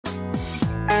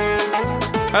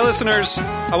Hi, listeners.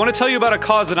 I want to tell you about a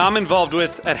cause that I'm involved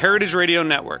with at Heritage Radio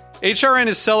Network. HRN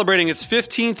is celebrating its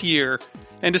 15th year,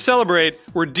 and to celebrate,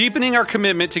 we're deepening our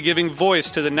commitment to giving voice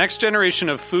to the next generation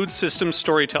of food system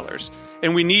storytellers,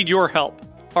 and we need your help.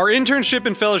 Our internship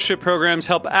and fellowship programs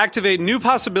help activate new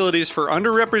possibilities for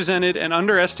underrepresented and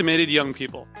underestimated young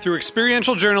people through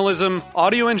experiential journalism,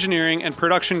 audio engineering, and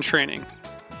production training.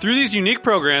 Through these unique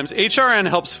programs, HRN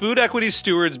helps food equity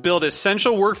stewards build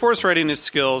essential workforce readiness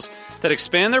skills that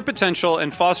expand their potential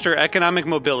and foster economic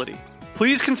mobility.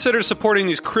 Please consider supporting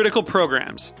these critical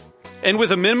programs. And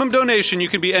with a minimum donation, you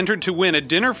can be entered to win a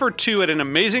dinner for two at an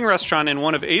amazing restaurant in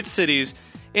one of 8 cities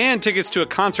and tickets to a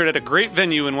concert at a great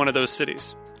venue in one of those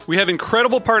cities. We have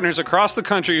incredible partners across the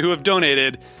country who have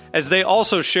donated, as they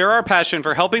also share our passion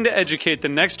for helping to educate the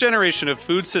next generation of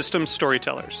food system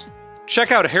storytellers.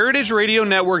 Check out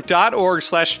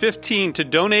heritageradionetwork.org/15 to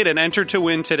donate and enter to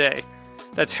win today.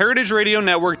 That's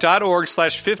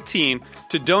heritageradionetwork.org/15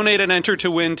 to donate and enter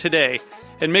to win today.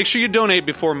 And make sure you donate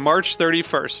before March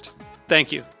 31st.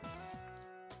 Thank you.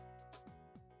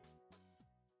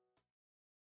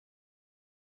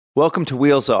 Welcome to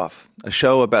Wheels Off, a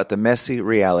show about the messy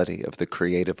reality of the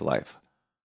creative life.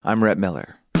 I'm Rhett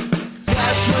Miller.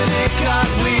 That's when it got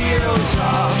wheels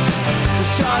off. We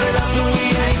started up and we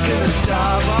ain't gonna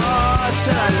stop. Oh,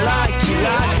 son, like you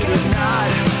like it or not.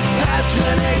 That's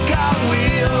when it got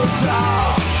wheels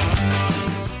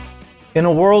off. In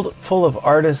a world full of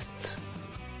artists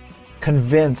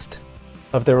convinced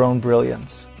of their own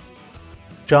brilliance,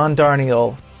 John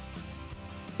Darnielle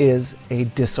is a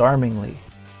disarmingly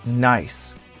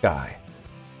nice guy.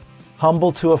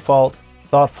 Humble to a fault,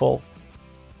 thoughtful,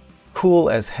 cool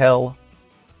as hell.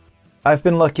 I've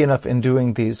been lucky enough in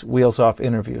doing these Wheels Off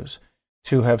interviews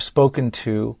to have spoken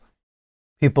to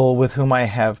people with whom I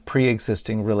have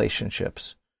pre-existing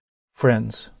relationships,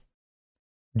 friends.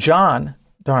 John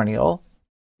Darnielle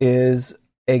is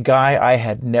a guy I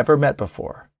had never met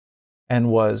before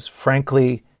and was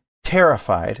frankly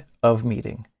terrified of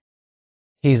meeting.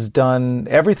 He's done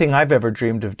everything I've ever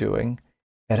dreamed of doing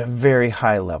at a very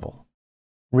high level.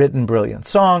 Written brilliant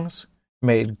songs,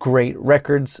 made great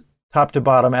records, top to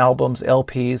bottom albums,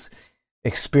 LPs,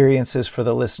 experiences for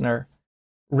the listener,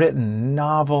 written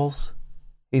novels.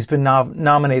 He's been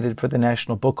nominated for the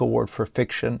National Book Award for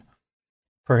Fiction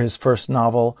for his first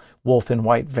novel, Wolf in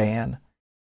White Van.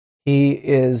 He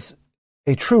is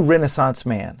a true Renaissance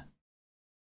man,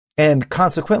 and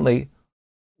consequently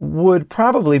would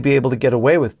probably be able to get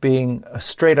away with being a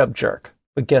straight-up jerk.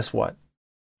 But guess what?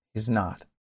 He's not.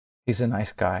 He's a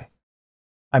nice guy.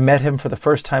 I met him for the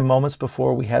first time moments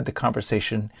before we had the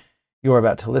conversation you're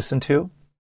about to listen to.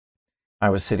 I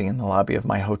was sitting in the lobby of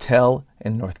my hotel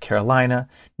in North Carolina,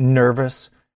 nervous.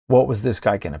 What was this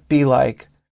guy going to be like?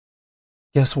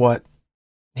 Guess what?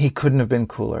 He couldn't have been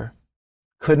cooler,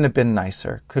 couldn't have been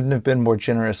nicer, couldn't have been more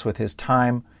generous with his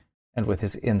time and with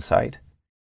his insight.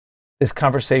 This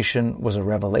conversation was a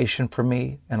revelation for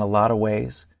me in a lot of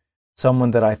ways.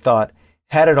 Someone that I thought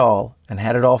had it all and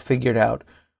had it all figured out,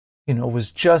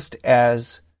 was just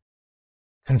as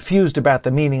confused about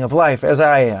the meaning of life as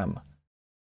I am,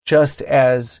 just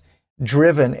as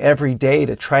driven every day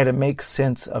to try to make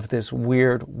sense of this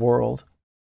weird world.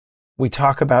 We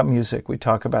talk about music, we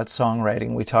talk about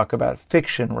songwriting, we talk about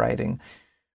fiction writing,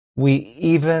 we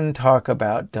even talk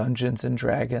about Dungeons and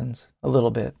Dragons a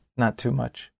little bit, not too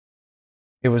much.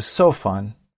 It was so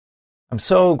fun. I'm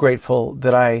so grateful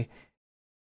that I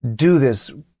do this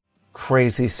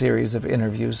crazy series of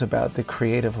interviews about the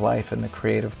creative life and the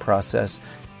creative process.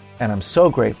 And I'm so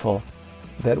grateful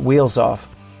that Wheels Off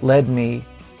led me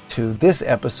to this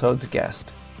episode's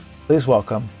guest. Please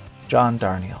welcome John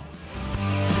Darnielle.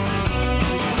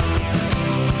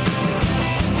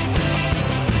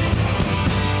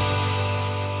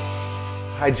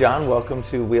 Hi, John. Welcome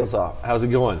to Wheels Off. How's it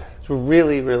going? It's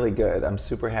really, really good. I'm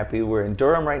super happy. We're in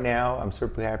Durham right now. I'm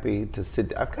super happy to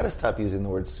sit. I've got to stop using the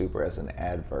word super as an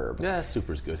adverb. Yeah,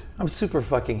 super's good. I'm super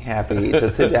fucking happy to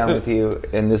sit down with you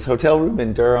in this hotel room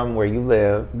in Durham where you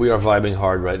live. We are vibing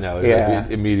hard right now. Yeah. Like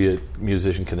immediate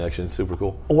musician connection. Super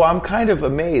cool. Well, I'm kind of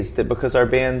amazed that because our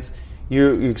bands,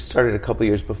 you started a couple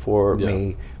years before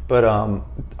me, but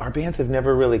our bands have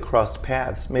never really crossed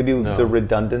paths. Maybe the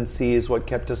redundancy is what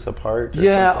kept us apart.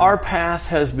 Yeah, our path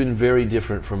has been very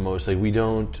different from most. Like we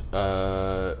don't play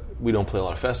a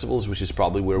lot of festivals, which is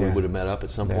probably where we would have met up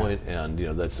at some point. And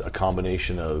that's a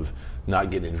combination of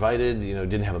not getting invited.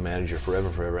 Didn't have a manager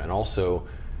forever, and also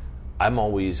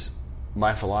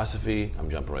my philosophy. I'm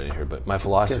jumping right in here, but my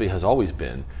philosophy has always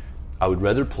been I would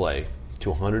rather play to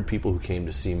 100 people who came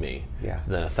to see me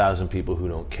than 1,000 people who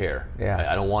don't care.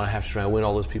 Yeah. I don't want to have to try and win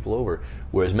all those people over.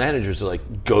 Whereas managers are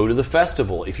like, go to the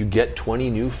festival. If you get 20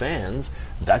 new fans,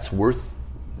 that's worth,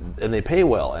 and they pay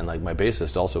well. And like my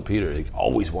bassist, also Peter, he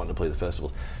always wanted to play the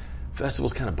festivals.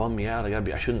 Festivals kind of bum me out.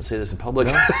 I shouldn't say this in public.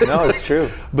 No, it's true.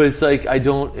 But it's like I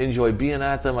don't enjoy being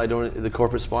at them. The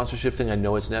corporate sponsorship thing, I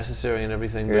know it's necessary and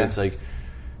everything, but it's like,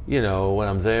 when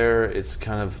I'm there, it's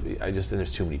kind of, and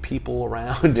there's too many people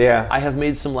around. Yeah. I have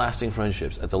made some lasting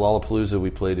friendships. At the Lollapalooza we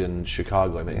played in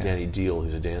Chicago, I met Darnielle,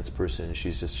 who's a dance person.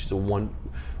 She's a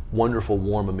wonderful,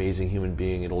 warm, amazing human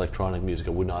being in electronic music.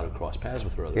 I would not have crossed paths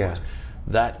with her otherwise. Yeah.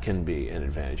 That can be an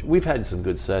advantage. We've had some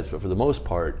good sets, but for the most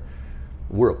part,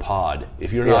 we're a pod.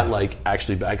 If you're not like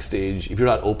actually backstage, if you're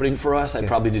not opening for us, I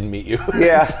probably didn't meet you.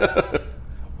 Yeah.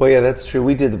 Well, yeah, that's true.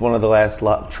 We did one of the last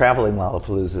traveling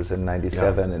Lollapaloozas in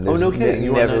 '97, and no kidding.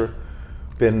 You never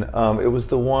been. It was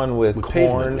the one with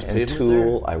Korn and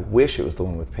Tool. There? I wish it was the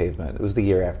one with Pavement. It was the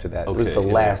year after that. Okay, it was the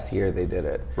last year they did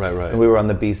it. Right. And we were on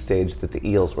the B stage that the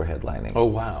Eels were headlining. Oh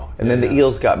wow! And then the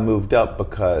Eels got moved up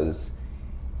because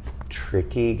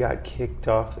Tricky got kicked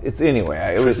off.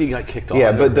 Tricky got kicked off.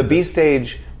 Yeah, but the B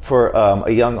stage for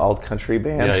a young alt country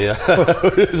band. Yeah.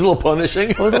 It was a little punishing.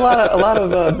 It was a lot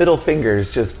of middle fingers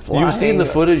just flying. You've seen the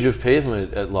footage of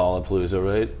Pavement at Lollapalooza,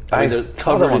 right? They're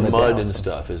covered in mud and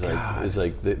stuff. It's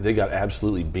like they got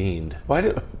absolutely beamed. Why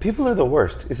do people are the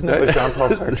worst? Isn't that what Jean-Paul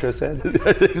Sartre said?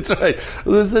 That's right.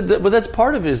 But that's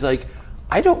part of it. Is like,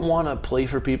 I don't want to play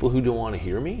for people who don't want to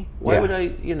hear me. Why would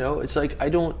I? It's like I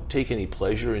don't take any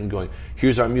pleasure in going,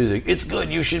 here's our music. It's good.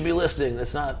 You should be listening.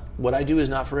 That's not what I do. Is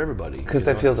not for everybody. Because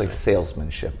that feels like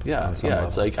salesmanship. Yeah.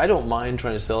 It's like I don't mind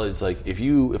trying to sell it. It's like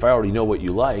if I already know what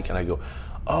you like, and I go,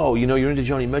 oh, you're into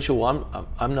Joni Mitchell. Well,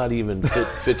 I'm not even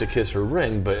fit to kiss her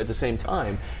ring. But at the same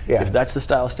time, if that's the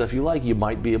style of stuff you like, you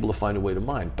might be able to find a way to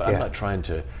mine. But I'm not trying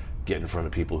to get in front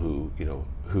of people who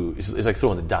it's like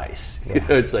throwing the dice.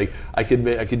 It's like I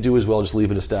could do as well just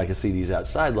leaving a stack of CDs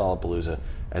outside Lollapalooza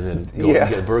and then go and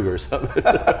get a burger or something.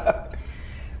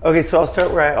 Okay, so I'll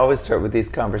start where I always start with these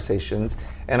conversations,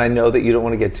 and I know that you don't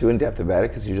want to get too in depth about it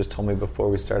because you just told me before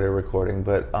we started recording.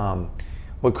 But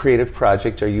what creative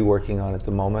project are you working on at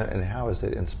the moment, and how is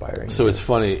it inspiring? So it's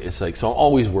funny. It's like I'm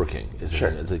always working. It's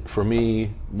like for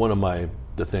me, one of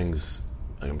the things.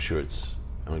 I'm sure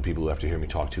people who have to hear me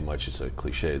talk too much. It's a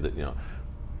cliche that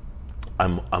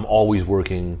I'm always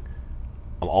working.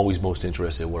 I'm always most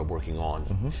interested in what I'm working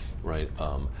on, right?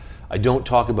 I don't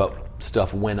talk about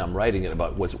stuff when I'm writing it,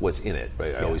 about what's in it,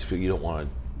 right? I always feel you don't want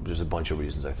to. There's a bunch of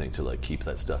reasons I think to like keep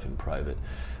that stuff in private,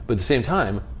 but at the same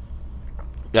time,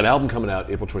 got an album coming out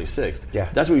April 26th. Yeah,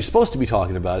 that's what you're supposed to be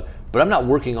talking about. But I'm not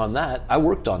working on that. I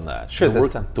worked on that. Sure,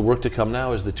 the work to come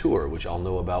now is the tour, which I'll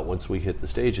know about once we hit the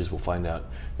stages. We'll find out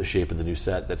the shape of the new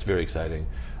set. That's very exciting.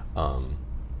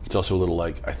 It's also a little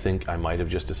like I think I might have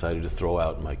just decided to throw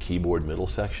out my keyboard middle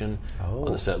section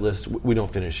on the set list. We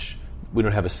don't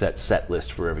have a set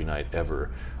list for every night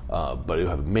ever, but it'll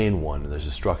have a main one. And there's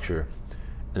a structure,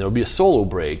 and there'll be a solo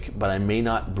break. But I may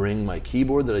not bring my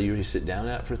keyboard that I usually sit down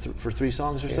at for 3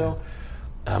 songs or so.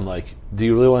 And I'm like, do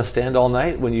you really want to stand all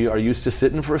night when you are used to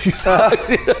sitting for a few songs?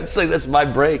 It's like that's my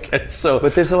break. And so,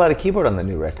 but there's a lot of keyboard on the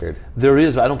new record. There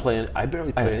is. I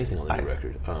barely play anything on the new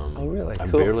record. Oh, really? I'm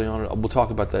cool. barely on it. We'll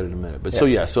talk about that in a minute. But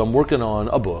so I'm working on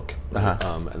a book,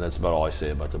 and that's about all I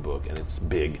say about the book. And it's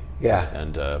big. Yeah.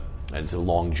 And it's a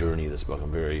long journey. This book.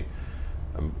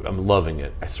 I'm loving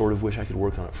it. I sort of wish I could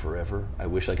work on it forever. I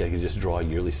wish like I could just draw a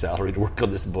yearly salary to work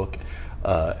on this book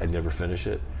and never finish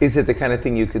it. Is it the kind of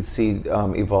thing you could see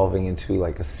evolving into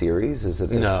like a series? Is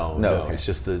it? No. Okay. It's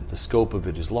just the scope of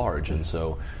it is large, and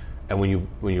so, and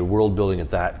when you're world building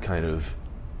at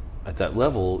that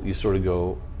level, you sort of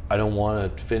go, I don't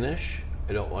want to finish.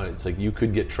 I don't want. It's like you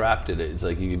could get trapped in it. It's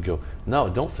like you could go, no,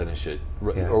 don't finish it,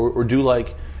 or do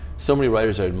like. So many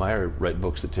writers I admire write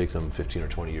books that take them 15 or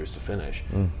 20 years to finish.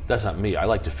 That's not me. I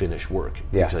like to finish work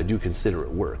because I do consider it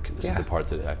work. This is the part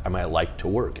that I like to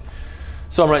work.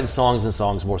 So I'm writing songs and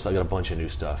songs more. So I got a bunch of new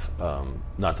stuff.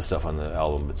 Not the stuff on the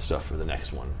album, but stuff for the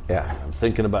next one. Yeah, I'm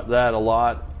thinking about that a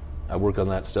lot. I work on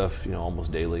that stuff,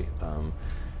 almost daily.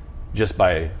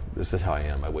 This is how I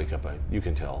am. I wake up. You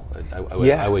can tell.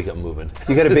 I wake up moving.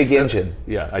 You got a big engine.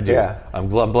 Yeah, I do. Yeah. I'm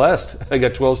blessed. I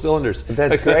got 12 cylinders.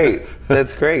 That's great.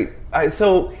 That's great.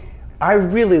 So I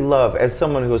really love, as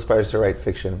someone who aspires to write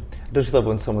fiction, don't you love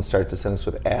when someone starts a sentence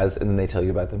with "as" and then they tell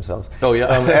you about themselves? Oh yeah.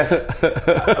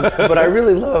 But I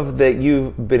really love that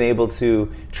you've been able to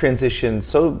transition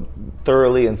so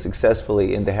thoroughly and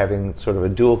successfully into having sort of a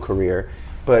dual career,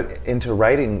 but into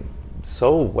writing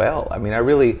so well. I mean, I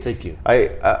really... Thank you.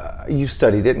 You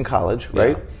studied it in college,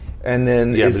 right? And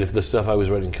then but if the stuff I was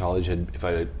writing in college if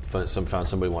I had found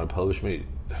somebody who wanted to publish me,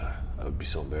 I would be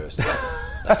so embarrassed.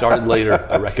 I started later.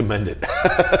 I recommend it.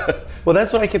 Well,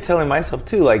 that's what I kept telling myself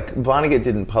too. Like Vonnegut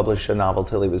didn't publish a novel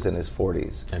till he was in his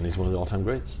 40s, and he's one of the all-time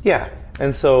greats. Yeah,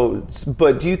 and so,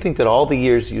 but do you think that all the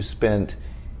years you spent,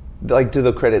 like, do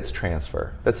the credits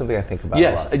transfer? That's something I think about.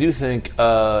 Yes, a lot. I do think in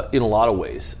a lot of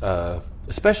ways,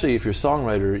 especially if you're a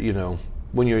songwriter. You know,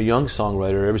 when you're a young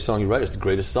songwriter, every song you write is the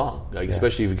greatest song. Like,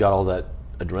 especially if you've got all that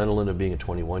adrenaline of being a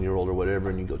 21-year-old or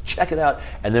whatever, and you go check it out,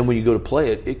 and then when you go to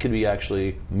play it, it could be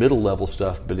actually middle-level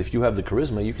stuff, but if you have the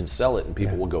charisma, you can sell it, and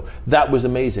people will go, that was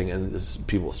amazing, and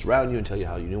people will surround you and tell you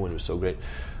how you knew when it was so great.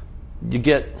 You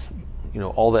get,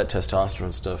 all that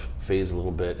testosterone stuff fades a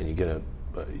little bit, and you get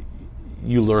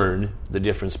you learn the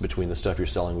difference between the stuff you're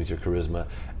selling with your charisma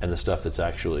and the stuff that's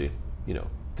actually,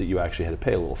 that you actually had to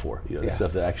pay a little for, the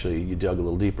stuff that actually you dug a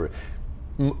little deeper.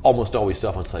 Almost always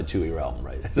stuff on side 2 of your album,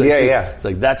 right? It's like, It's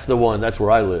like, that's the one, that's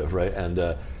where I live, right? And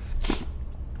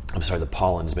I'm sorry, the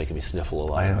pollen is making me sniffle a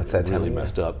lot. I know, it's that really time,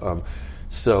 messed up.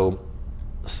 So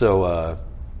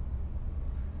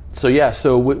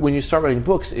when you start writing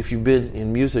books, if you've been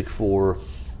in music for,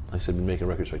 like I said, been making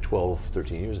records for like 12,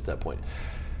 13 years at that point,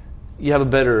 you have a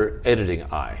better editing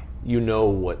eye. You know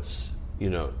what's,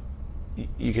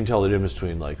 you can tell the difference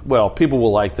between, like, well, people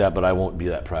will like that, but I won't be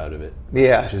that proud of it.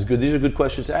 Yeah. Which is good. These are good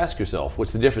questions to ask yourself.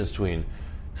 What's the difference between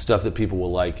stuff that people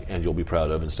will like and you'll be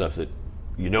proud of, and stuff that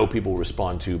people will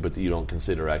respond to, but that you don't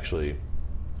consider actually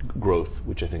growth,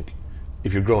 which I think,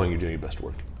 if you're growing, you're doing your best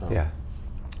work.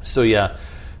 So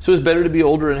it's better to be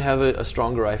older and have a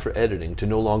stronger eye for editing, to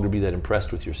no longer be that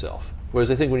impressed with yourself.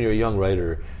 Whereas I think when you're a young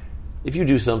writer, if you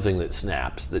do something that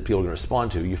snaps, that people are going to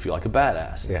respond to, you feel like a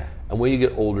badass. Yeah. And when you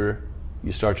get older,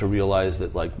 you start to realize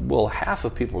that, like, well, half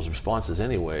of people's responses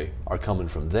anyway are coming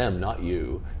from them, not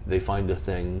you. They find a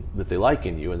thing that they like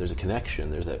in you, and there's a connection.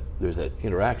 There's that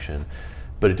interaction,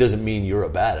 but it doesn't mean you're a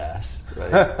badass,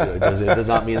 right? It does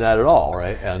not mean that at all,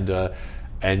 right?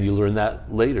 And you learn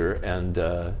that later, and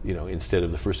instead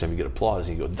of the first time you get applause,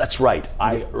 you go, "That's right,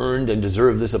 I earned and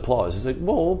deserve this applause." It's like,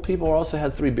 well, people also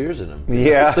had 3 beers in them.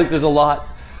 Yeah, it's like there's a lot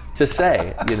to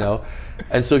say,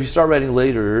 and so if you start writing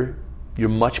later, you're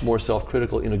much more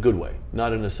self-critical in a good way,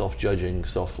 not in a self-judging,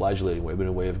 self-flagellating way, but in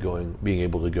a way of being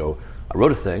able to go, I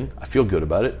wrote a thing, I feel good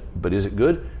about it, but is it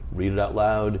good? Read it out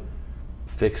loud,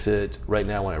 fix it. Right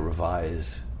now when I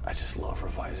revise, I just love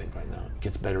revising right now. It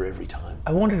gets better every time.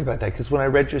 I wondered about that, because when I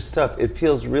read your stuff, it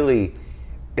feels really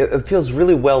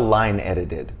well line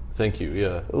edited. Thank you,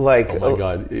 yeah. Like, oh my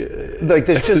God. Like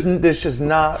there's just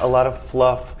not a lot of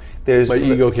fluff. My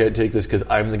ego can't take this because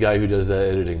I'm the guy who does that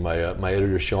editing. My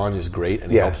editor Sean is great,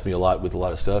 and he helps me a lot with a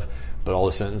lot of stuff. But all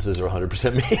the sentences are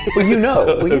 100% me.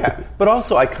 Well, But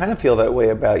also, I kind of feel that way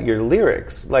about your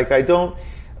lyrics. Like I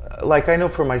know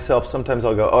for myself, sometimes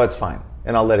I'll go, "Oh, it's fine,"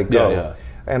 and I'll let it go.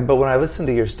 Yeah. But when I listen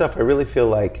to your stuff, I really feel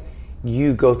like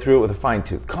you go through it with a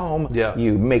fine-tooth comb. Yeah.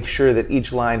 You make sure that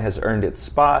each line has earned its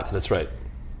spot. That's right.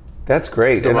 That's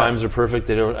great. The rhymes are perfect.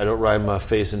 I don't rhyme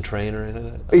face and train or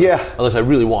anything like that. Unless I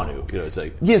really want to. It's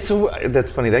like... Yeah, so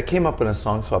that's funny. That came up in a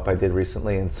song swap I did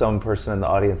recently, and some person in the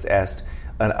audience asked,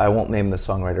 and I won't name the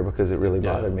songwriter because it really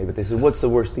bothered me, but they said, what's the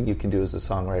worst thing you can do as a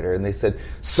songwriter? And they said,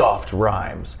 soft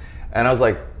rhymes. And I was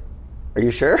like, are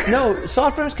you sure? No,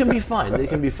 soft rhymes can be fine. They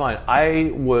can be fine.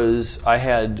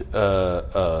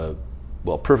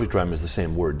 Perfect rhyme is the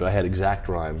same word, but I had exact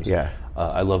rhymes. Yeah.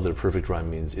 I love that a perfect rhyme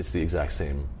means it's the exact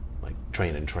same, like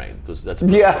train and train. That's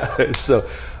So,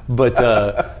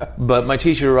 but my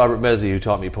teacher Robert Mezzi, who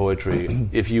taught me poetry,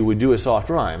 if you would do a soft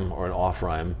rhyme or an off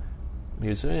rhyme, he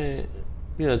would say,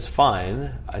 it's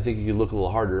fine. I think you could look a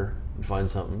little harder and find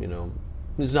something.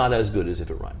 It's not as good as if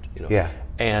it rhymed. Yeah.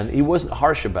 And he wasn't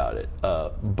harsh about it,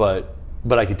 but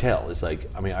I could tell. It's like,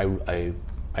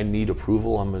 I need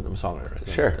approval. I'm a songwriter.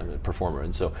 Sure. I'm a performer,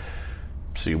 and so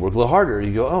you work a little harder.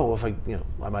 You go, oh, if I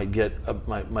might get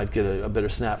a better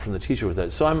snap from the teacher with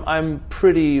that. So I'm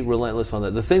pretty relentless on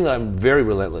that. The thing that I'm very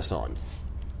relentless on,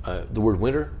 the word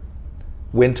winter.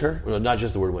 Winter? No, not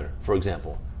just the word winter. For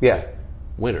example. Yeah.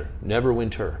 Winter, never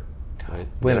winter. Right?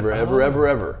 Winter. Never,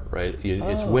 ever. Right?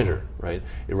 It's winter. Right?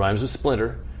 It rhymes with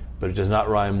splinter, but it does not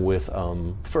rhyme with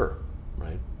fur.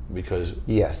 Right? Because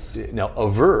now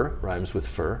aver rhymes with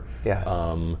fur. Yeah.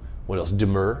 What else?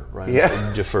 Demur rhymes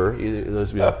with defer.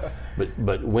 Those,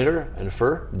 but winter and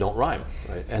fur don't rhyme,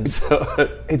 right? And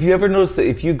so, have you ever noticed that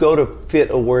if you go to fit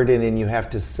a word in and you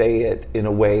have to say it in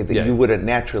a way that you wouldn't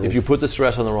naturally, if you put the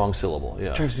stress on the wrong syllable,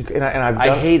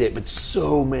 I hate it, but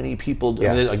so many people do.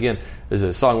 Yeah. I mean, again, there's a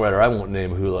songwriter I won't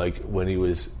name who, like, when he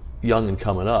was young and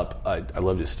coming up, I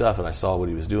loved his stuff, and I saw what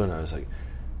he was doing, and I was like,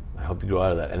 I hope you grow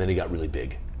out of that. And then he got really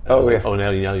big. Oh, yeah. Like, oh,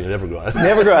 now you never grow out of it.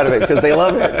 Never grow out of it because they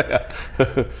love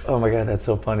it. Oh my God, that's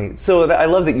so funny. So I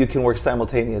love that you can work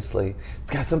simultaneously.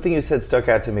 God, something you said stuck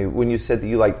out to me when you said that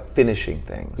you like finishing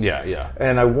things. Yeah.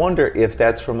 And I wonder if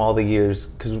that's from all the years,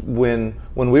 because when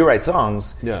we write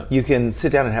songs, you can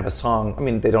sit down and have a song. I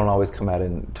mean, they don't always come out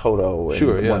in toto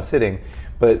in one sitting,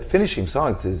 but finishing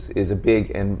songs is a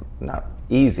big and not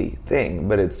easy thing,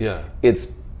 but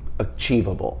it's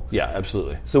achievable. Yeah,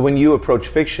 absolutely. So when you approach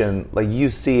fiction, like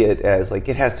you see it as like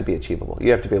it has to be achievable.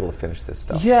 You have to be able to finish this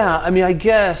stuff. Yeah, I mean, I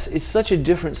guess it's such a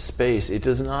different space. It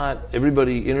does not.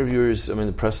 Everybody interviewers. I mean,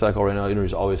 the press cycle right now,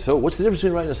 interviewers always. So, what's the difference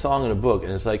between writing a song and a book?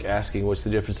 And it's like asking, what's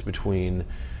the difference between,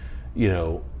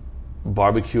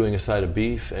 barbecuing a side of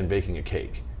beef and baking a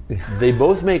cake? They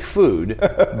both make food,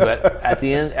 but at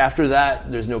the end, after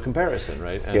that, there's no comparison,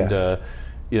 right? And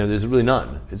there's really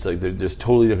none. It's like there's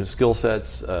totally different skill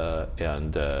sets,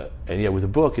 and with a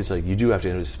book, it's like you do have to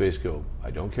enter this space. Go,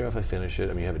 I don't care if I finish it.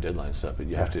 I mean, you have a deadline and stuff, but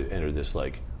you have to enter this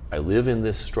like, I live in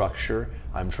this structure.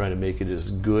 I'm trying to make it as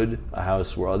good a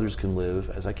house where others can live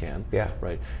as I can. Yeah.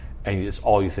 Right. And it's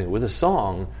all you think. With a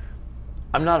song,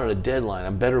 I'm not on a deadline.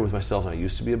 I'm better with myself than I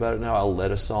used to be about it now. I'll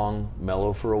let a song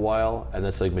mellow for a while, and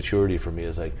that's like maturity for me.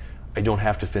 Is like, I don't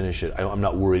have to finish it. I'm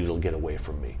not worried it'll get away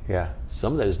from me. Yeah.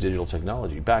 Some of that is digital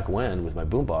technology. Back when, with my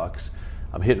boombox,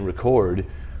 I'm hitting record.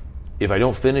 If I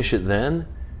don't finish it then,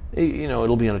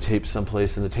 it'll be on a tape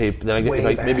someplace in the tape. Then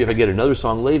maybe if I get another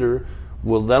song later,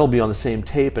 well, that'll be on the same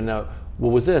tape. And now,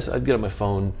 with this, I'd get on my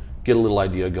phone, get a little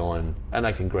idea going, and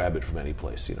I can grab it from any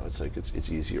place. It's like it's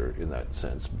easier in that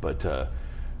sense. But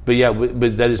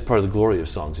that is part of the glory of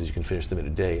songs is you can finish them in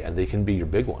a day, and they can be your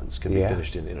big ones, can be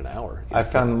finished in an hour. I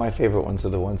found my favorite ones are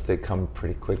the ones that come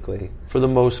pretty quickly. For the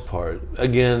most part.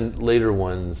 Again, later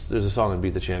ones, there's a song on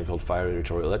Beat the Chant called Fire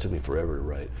Editorial. That took me forever to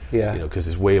write. Yeah. Because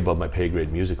it's way above my pay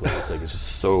grade musically. It's like it's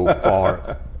just so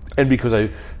far. And because I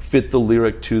fit the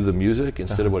lyric to the music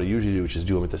instead of what I usually do, which is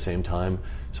do them at the same time.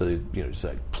 So they, just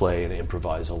like play and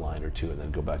improvise a line or two and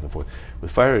then go back and forth.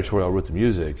 With Fire Editorial, I wrote the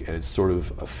music, and it's sort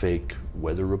of a fake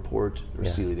weather report or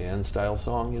Steely Dan style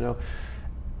song,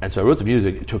 And so I wrote the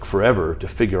music. It took forever to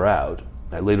figure out.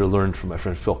 I later learned from my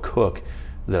friend Phil Cook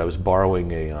that I was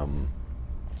borrowing a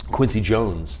Quincy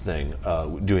Jones thing,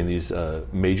 doing these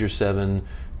major 7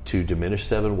 to diminished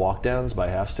 7 walk downs by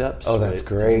half steps. Oh, that's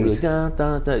great.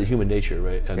 Really, human nature,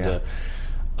 right? And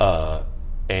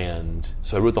and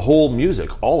so I wrote the whole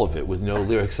music, all of it, with no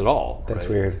lyrics at all. That's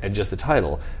weird. And just the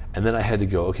title. And then I had to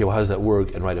go, okay, well, how does that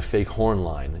work? And write a fake horn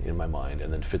line in my mind,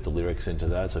 and then fit the lyrics into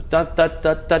that. So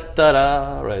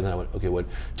da-da-da-da-da-da, right? And then I went, okay, what?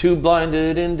 2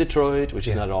 blinded in Detroit, which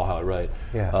is not at all how I write.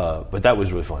 Yeah. But that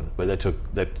was really fun. But that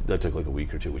took like a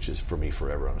week or two, which is for me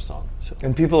forever on a song. So.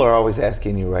 And people are always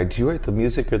asking you, right? Do you write the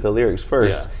music or the lyrics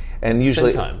first? Yeah. And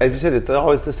usually, same time. as you said, it's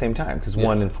always the same time because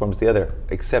one informs the other,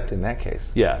 except in that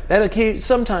case. Yeah. And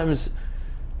sometimes,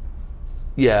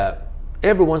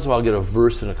 every once in a while I'll get a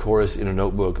verse and a chorus in a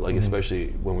notebook, like especially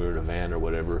when we were in a van or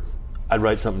whatever. I'd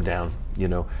write something down,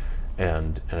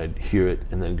 and I'd hear it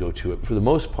and then go to it. For the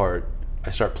most part, I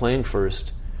start playing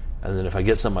first, and then if I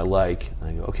get something I like,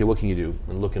 I go, okay, what can you do?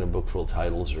 And look in a book full of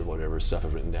titles or whatever, stuff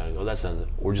I've written down, and go, that sounds,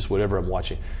 or just whatever I'm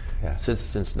watching. Yeah.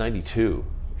 Since 92,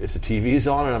 if the TV's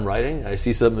on and I'm writing, and I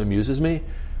see something that amuses me,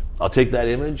 I'll take that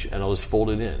image and I'll just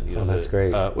fold it in. That's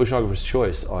great. Oceanographer's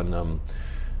Choice on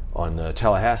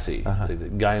Tallahassee, the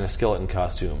guy in a skeleton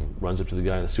costume runs up to the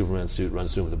guy in the Superman suit,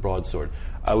 runs to him with a broadsword.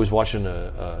 I was watching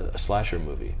a slasher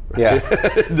movie. Right?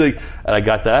 Yeah. And I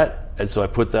got that, and so I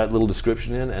put that little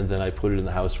description in, and then I put it in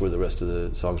the house where the rest of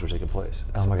the songs were taking place.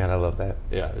 Oh my God, I love that.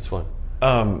 Yeah, it's fun.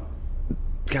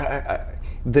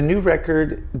 The new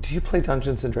record, do you play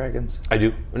Dungeons and Dragons? I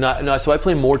do. No, so I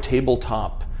play more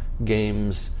tabletop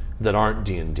games that aren't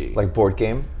D&D. Like board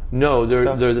game? No,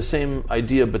 they're the same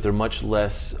idea, but they're much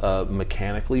less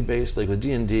mechanically based. Like with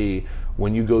D&D,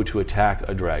 when you go to attack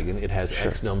a dragon, it has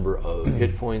X number of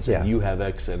hit points, and you have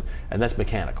X, and that's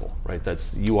mechanical, right?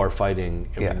 You are fighting.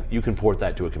 You can port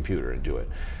that to a computer and do it.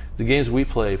 The games we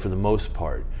play, for the most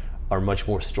part, are much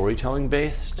more storytelling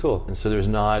based. Cool. And so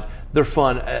they're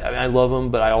fun. I love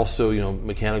them, but I also,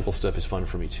 mechanical stuff is fun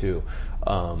for me too.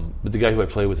 But the guy who I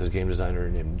play with is a game designer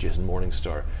named Jason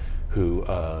Morningstar, who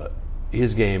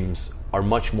his games are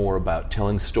much more about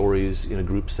telling stories in a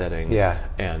group setting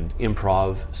and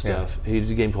improv stuff. He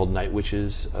did a game called Night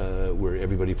Witches, where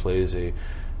everybody plays a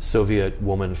Soviet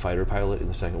woman fighter pilot in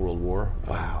the Second World War.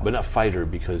 Wow. But not fighter,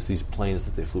 because these planes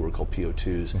that they flew were called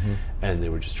PO-2s, and they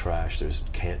were just trash.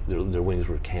 Their wings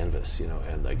were canvas,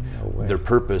 and their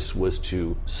purpose was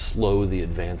to slow the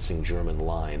advancing German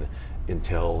line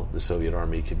until the Soviet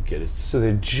army could get its. So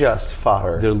they're just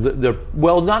fodder. They're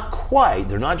well, not quite.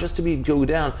 They're not just to go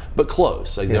down, but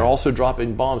close. Like they're also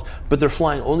dropping bombs, but they're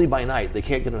flying only by night. They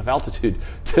can't get enough altitude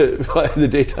to fly in the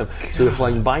daytime, so they're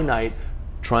flying by night,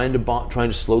 trying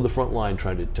to slow the front line,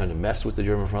 trying to mess with the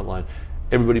German front line.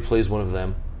 Everybody plays one of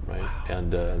them. Right.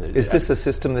 And is this a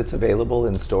system that's available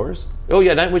in stores? Oh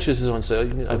yeah, Night Witches is on sale.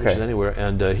 You can Night Witches anywhere.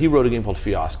 And he wrote a game called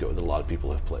Fiasco that a lot of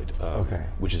people have played.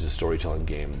 Which is a storytelling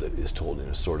game that is told in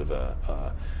a sort of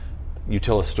you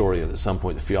tell a story, and at some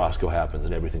point the fiasco happens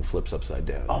and everything flips upside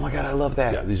down. Oh my god, I love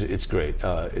that. Yeah, it's great.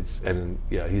 I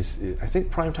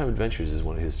think Primetime Adventures is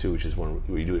one of his too, which is one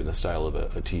where you do it in the style of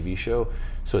a TV show.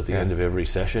 So at the end of every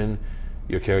session,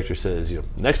 your character says,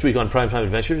 next week on Primetime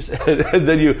Adventures, and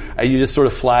then you just sort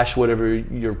of flash whatever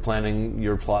you're planning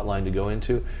your plot line to go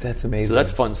into. That's amazing. So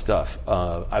that's fun stuff.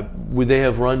 They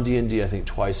have run D&D, I think,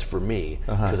 twice for me,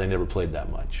 because I never played that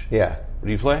much. Yeah.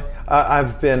 Do you play?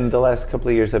 The last couple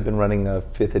of years, I've been running a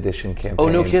 5th edition campaign. Oh,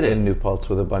 no kidding. In New Paltz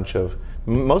with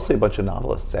mostly a bunch of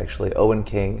novelists, actually. Owen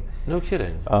King. No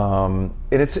kidding. And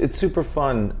it's super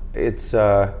fun.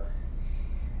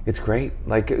 It's great.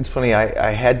 Like, it's funny,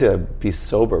 I had to be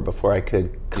sober before I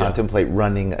could contemplate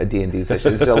running a D&D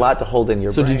session. There's a lot to hold in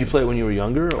your brain. So did you play it when you were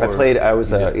younger? Or? I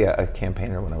was a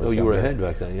campaigner when I was younger. You were ahead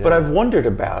back then, yeah. But I've wondered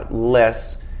about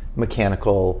less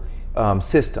mechanical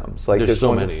systems. Like there's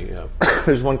so many, yeah.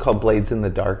 There's one called Blades in the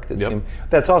Dark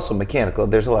that's also mechanical.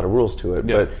 There's a lot of rules to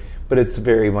it, but it's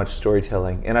very much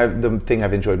storytelling. And the thing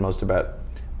I've enjoyed most about,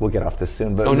 we'll get off this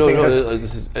soon, but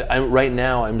right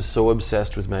now I'm so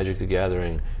obsessed with Magic the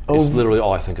Gathering. It's literally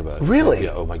all I think about. Really?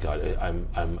 Oh my god,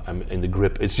 I'm in the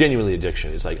grip. It's genuinely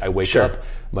addiction. It's like I wake up,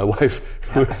 my wife,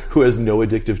 who has no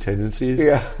addictive tendencies,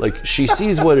 like she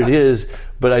sees what it is,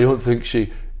 but I don't think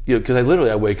she, because I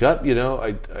wake up,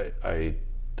 I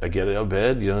get out of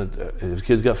bed, the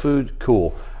kids got food,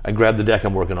 cool. I grab the deck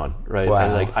I'm working on, right?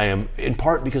 Wow. And I am, in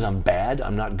part because I'm bad,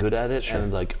 I'm not good at it,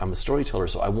 and I'm a storyteller,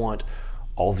 so I want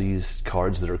all these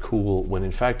cards that are cool, when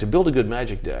in fact to build a good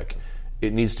Magic deck,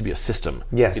 it needs to be a system.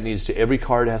 Yes. Every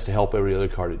card has to help every other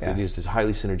card. It needs this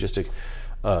highly synergistic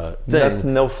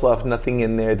thing. No fluff, nothing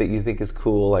in there that you think is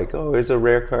cool, like, here's a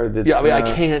rare card that's... I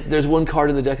can't... There's one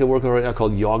card in the deck I work on right now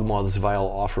called Yawgmoth's Vile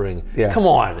Offering. Yeah. Come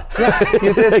on!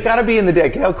 It's got to be in the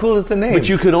deck. How cool is the name? But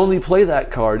you can only play that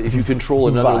card if you control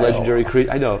another legendary creature.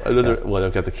 I know. Well,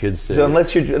 I've got the kids saying... So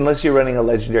unless you're running a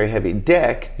legendary heavy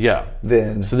deck... Yeah.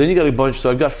 Then... So then you got a bunch... So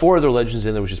I've got 4 other legends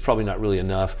in there, which is probably not really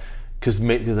enough, because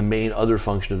the main other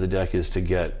function of the deck is to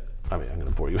get... I'm going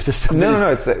to bore you with this stuff.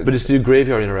 No. But it's to do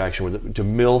graveyard interaction, to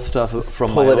mill stuff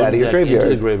from my own deck into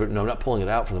the graveyard. No, I'm not pulling it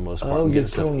out for the most part. I'm getting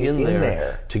stuff in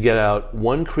there to get out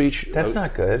one creature. That's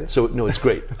not good. So no, it's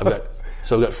great. I've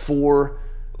got 4.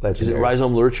 Is it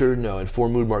Rhizome Lurcher? No, and 4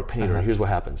 Moonmark Painter. Here's what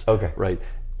happens. Okay. Right.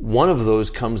 One of those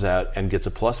comes out and gets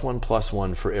a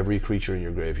 +1/+1 for every creature in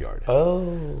your graveyard.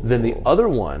 Oh. Then the other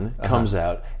one comes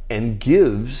out and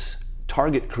gives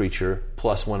target creature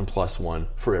 +1/+1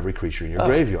 for every creature in your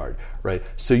graveyard, right?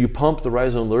 So you pump the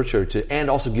Rhizome Lurcher and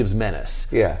also gives menace.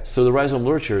 Yeah. So the Rhizome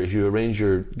Lurcher, if you arrange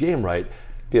your game right,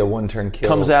 be a one-turn kill.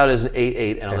 Comes out as an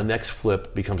 8/8, and on the next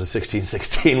flip becomes a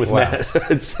 16/16 with menace.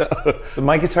 So,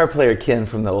 my guitar player Ken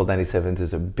from the old 97s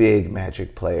is a big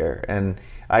Magic player, and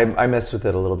I messed with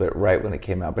it a little bit right when it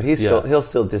came out, but he'll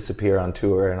still disappear on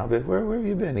tour, and I'll be like, where have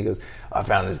you been? He goes, I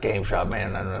found this game shop,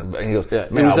 man. And he goes, it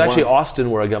was actually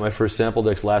Austin where I got my first sample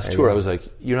decks last tour. I was like,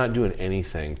 you're not doing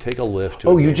anything. Take a lift.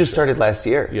 You just started last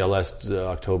year? Yeah, last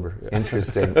October. Yeah.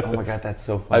 Interesting. Oh my God, that's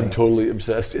so funny. I'm totally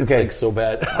obsessed. It's like so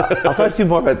bad. I'll talk to you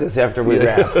more about this after we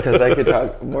wrap, because I could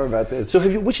talk more about this. So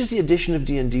which is the edition of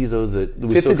D&D, though, that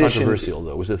was so controversial,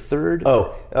 though? Was it 3rd?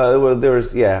 Well, there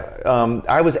was,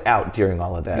 I was out during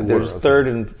all of that. There's 3rd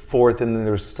and 4th, and then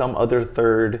there was some other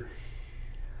 3rd.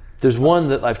 There's one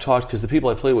that I've talked, because the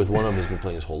people I play with, one of them has been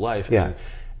playing his whole life,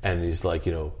 and he's like,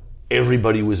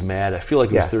 everybody was mad. I feel like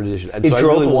it was 3rd edition, and so I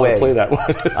really want to play that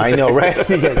one. I know, right?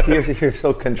 You're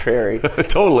so contrary.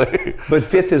 Totally. But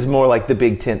 5th is more like the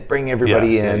big tent. Bring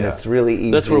everybody in. It's really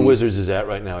easy. That's where Wizards is at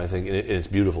right now, I think, and it's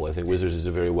beautiful. I think Wizards is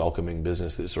a very welcoming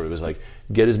business that sort of is like,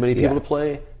 get as many people to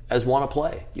play as want to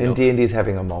play. And D&D's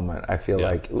having a moment, I feel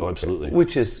like. Oh, absolutely.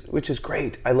 Which is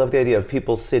great. I love the idea of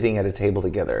people sitting at a table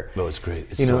together. No, it's great.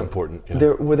 It's so important.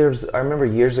 Yeah. I remember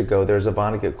years ago, there was a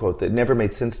Vonnegut quote that never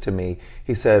made sense to me.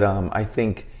 He said, I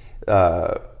think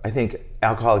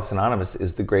Alcoholics Anonymous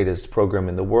is the greatest program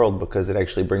in the world because it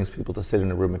actually brings people to sit in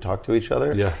a room and talk to each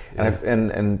other. Yeah.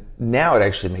 And now it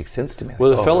actually makes sense to me. Well,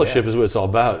 the fellowship is what it's all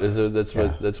about.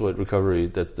 That's what recovery.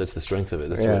 That's the strength of it.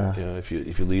 That's what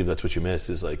if you leave, that's what you miss.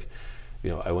 Is like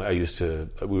I used to,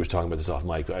 we were talking about this off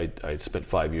mic, I spent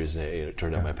 5 years in AA, and it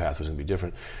turned out my path was going to be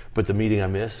different. But the meeting I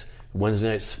miss, Wednesday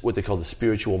night's what they call the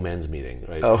spiritual men's meeting,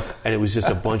 right? Oh. And it was just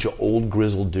a bunch of old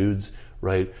grizzled dudes,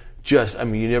 right?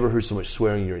 You never heard so much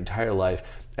swearing in your entire life.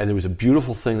 And there was a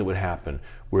beautiful thing that would happen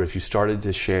where if you started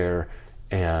to share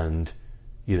and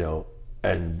you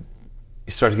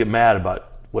start to get mad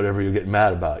about whatever you're getting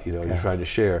mad about, you're trying to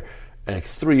share. And like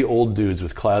 3 old dudes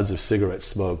with clouds of cigarette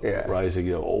smoke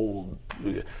rising, old.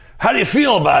 How do you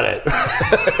feel about it?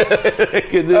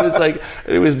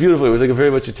 And it was beautiful. It was like very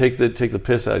much a take the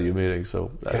piss out of you meeting. So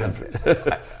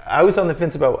I was on the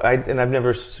fence about, and I've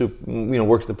never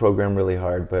worked the program really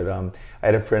hard, but I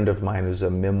had a friend of mine who's a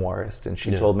memoirist, and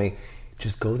she told me,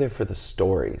 just go there for the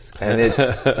stories. And it's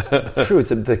true.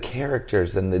 It's the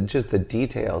characters and just the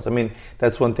details. I mean,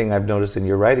 that's one thing I've noticed in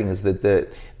your writing is that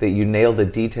you nail the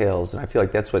details. And I feel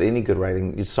like that's what any good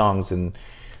writing, songs and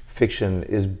fiction,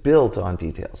 is built on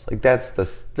details. Like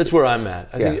that's where I'm at.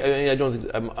 I don't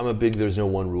think I'm a big there's no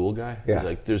one rule guy. Yeah. It's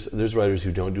like there's writers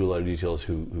who don't do a lot of details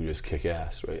who just kick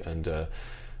ass, right? And I'm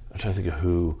trying to think of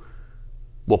who.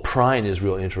 Well, Prine is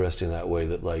real interesting that way.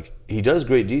 That like he does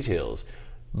great details,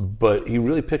 but he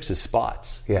really picks his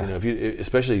spots. Yeah.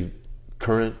 Especially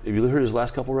current. Have you heard his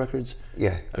last couple records?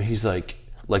 Yeah. I mean, he's like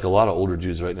a lot of older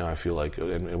dudes right now. I feel like,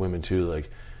 and women too. Like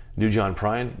New John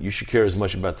Prine, you should care as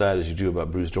much about that as you do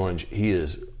about Bruised Orange. He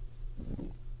is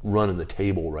running the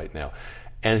table right now,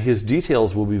 and his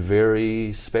details will be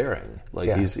very sparing.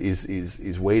 Like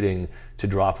he's waiting to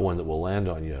drop one that will land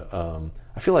on you.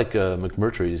 I feel like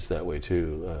McMurtry is that way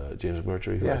too. James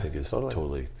McMurtry, who I think is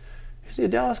totally. Is he a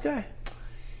Dallas guy?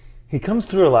 He comes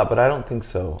through a lot, but I don't think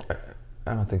so.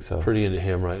 Pretty into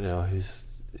him right now. He's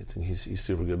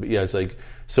super good. But yeah, it's like,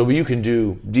 so you can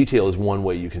do, detail is one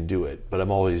way you can do it, but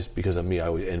I'm always, because of me, I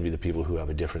always envy the people who have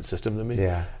a different system than me.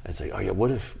 Yeah. And it's like, oh yeah,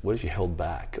 what if you held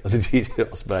back on the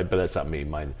details? But that's not me.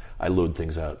 Mine, I load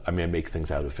things out. I make things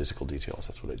out of physical details.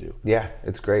 That's what I do. Yeah,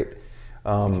 it's great.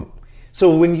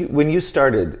 So when you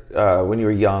started, when you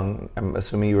were young, I'm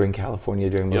assuming you were in California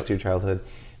during most of your childhood,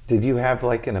 did you have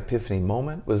like an epiphany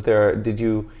moment? Did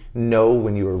you know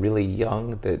when you were really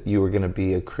young that you were going to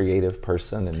be a creative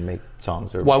person and make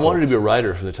songs? Well, I wanted to be a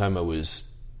writer from the time I was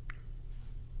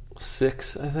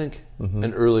 6, I think. Mm-hmm.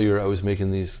 And earlier I was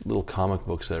making these little comic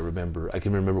books that I remember. I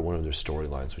can remember one of their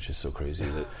storylines, which is so crazy.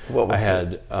 That what was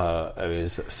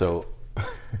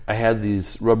I had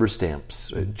these rubber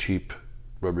stamps, cheap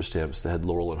rubber stamps that had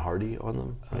Laurel and Hardy on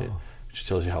them, right? Which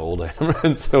tells you how old I am.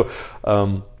 And so,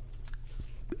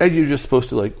 and you're just supposed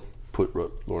to like put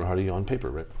Laurel and Hardy on paper,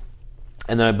 right?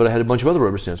 And then, but I had a bunch of other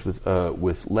rubber stamps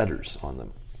with letters on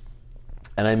them,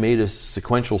 and I made a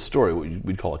sequential story, what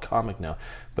we'd call a comic now,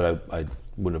 but I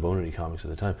wouldn't have owned any comics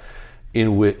at the time,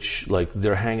 in which like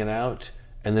they're hanging out,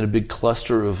 and then a big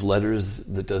cluster of letters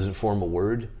that doesn't form a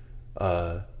word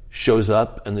shows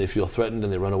up, and they feel threatened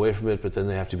and they run away from it, but then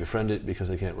they have to befriend it because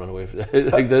they can't run away from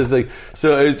it. Like there's like,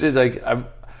 so it's like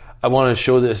I want to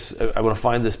show this. I want to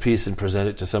find this piece and present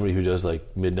it to somebody who does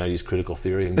like mid-90s critical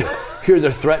theory and go, here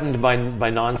they're threatened by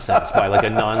nonsense, by like a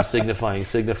non-signifying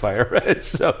signifier, right?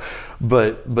 So,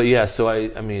 but yeah. So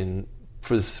I mean,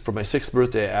 for my 6th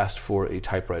birthday, I asked for a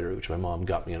typewriter, which my mom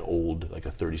got me an old, like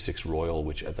a 36 Royal,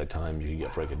 which at that time you could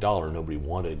get for like $1. Nobody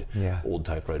wanted old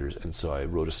typewriters, and so I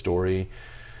wrote a story.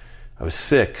 I was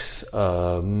 6.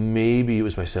 Maybe it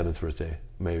was my 7th birthday,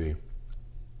 maybe.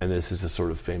 And this is a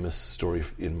sort of famous story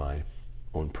in my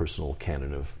own personal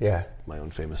canon of my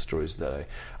own famous stories that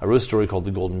I wrote a story called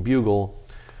The Golden Bugle.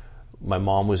 My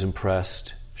mom was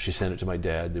impressed. She sent it to my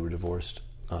dad. They were divorced.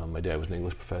 My dad was an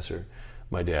English professor.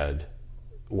 My dad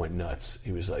went nuts.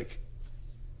 He was like,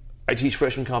 I teach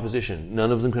freshman composition.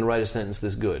 None of them can write a sentence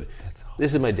this good.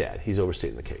 This is my dad. He's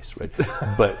overstating the case, right?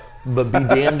 but be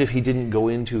damned if he didn't go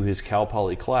into his Cal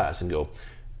Poly class and go,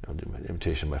 I'll do my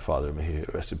imitation of my father, may he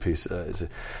rest in peace.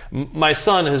 My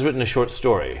son has written a short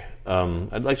story.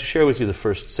 I'd like to share with you the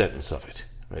first sentence of it.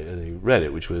 Right? And he read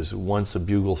it, which was, once a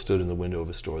bugle stood in the window of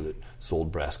a store that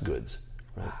sold brass goods.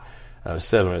 Right? Wow. I was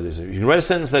 7. Right? You can write a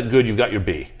sentence that good, you've got your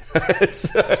B.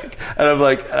 And I'm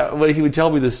like, when he would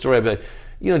tell me this story, I'd be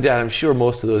like, Dad, I'm sure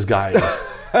most of those guys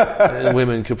and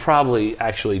women could probably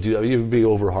actually do that. You'd be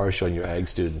over harsh on your ag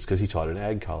students because he taught in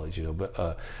ag college,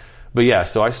 But yeah,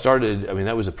 so I started,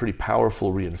 that was a pretty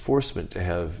powerful reinforcement to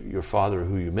have your father,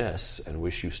 who you miss and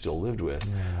wish you still lived with,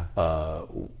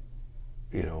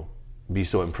 be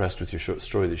so impressed with your short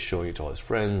story that he's showing it to all his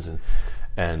friends.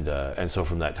 And so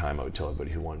from that time, I would tell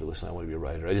everybody who wanted to listen, I want to be a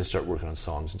writer. I didn't start working on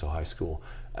songs until high school,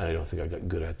 and I don't think I got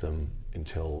good at them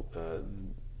until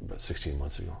about 16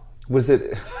 months ago. Was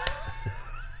it...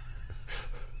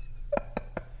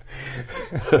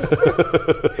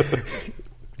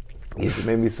 You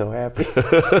made me so happy.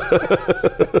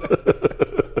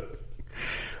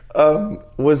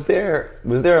 Was there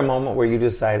a moment where you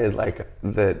decided like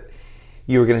that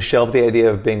you were going to shelve the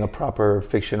idea of being a proper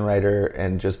fiction writer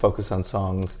and just focus on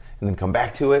songs and then come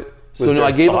back to it?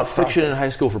 I gave up fiction in high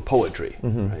school for poetry.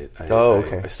 Mm-hmm. Right?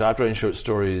 Okay. I stopped writing short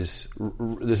stories.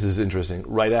 This is interesting.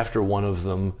 Right after one of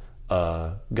them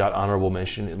got honorable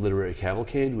mention in Literary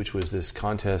Cavalcade, which was this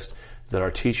contest that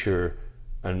our teacher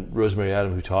and Rosemary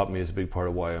Adam, who taught me, is a big part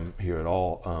of why I'm here at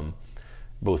all.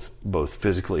 Both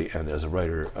physically and as a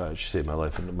writer, she saved my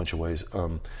life in a bunch of ways.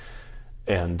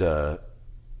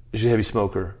 She's a heavy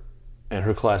smoker, and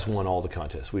her class won all the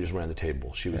contests. We just ran the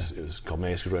table. It was called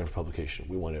Manuscript Writing for Publication.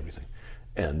 We won everything.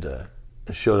 And I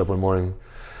showed up one morning.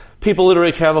 People,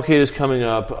 Literary Cavalcade is coming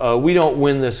up. We don't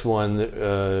win this one,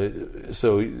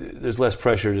 so there's less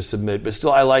pressure to submit. But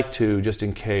still, I like to, just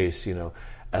in case, And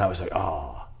I was like,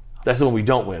 that's the one we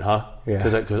don't win, huh? Yeah.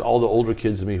 Because all the older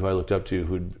kids than me who I looked up to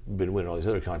who'd been winning all these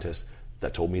other contests,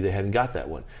 that told me they hadn't got that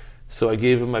one. So I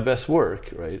gave them my best work,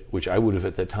 right? Which I would have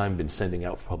at that time been sending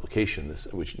out for publication,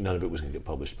 which none of it was going to get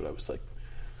published, but I was like,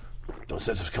 don't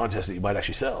send such contests that you might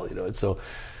actually sell, And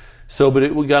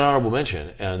but we got honorable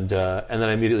mention, and then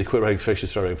I immediately quit writing fiction,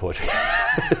 started writing poetry.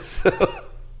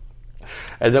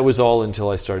 And that was all until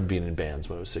I started being in bands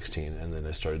when I was 16, and then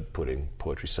I started putting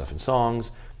poetry stuff in songs.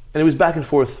 And it was back and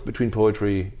forth between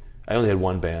poetry. I only had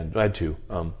one band. I had two.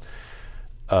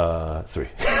 Three.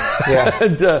 Yeah.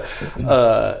 And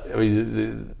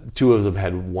two of them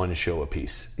had one show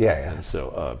apiece. Yeah. And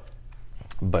so,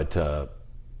 but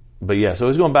yeah. So I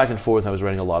was going back and forth. I was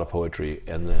writing a lot of poetry,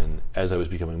 and then as I was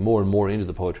becoming more and more into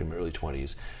the poetry in my early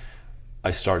 20s,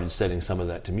 I started setting some of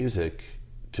that to music,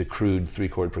 to crude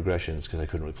 3-chord progressions, because I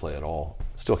couldn't really play at all.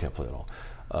 Still can't play at all,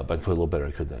 but I could play a little better.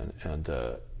 I could then, and.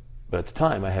 But at the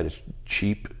time, I had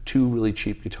two really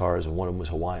cheap guitars, and one of them was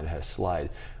Hawaiian. It had a slide,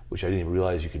 which I didn't even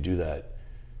realize you could do that.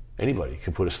 Anybody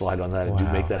could put a slide on that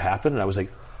and make that happen. And I was like,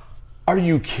 are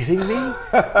you kidding me?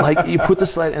 Like, you put the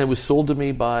slide, and it was sold to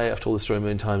me by, I've told this story a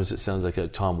million times, it sounds like a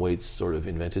Tom Waits sort of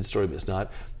invented story, but it's not.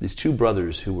 These two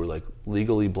brothers who were like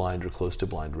legally blind or close to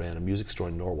blind ran a music store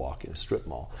in Norwalk in a strip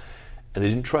mall. And they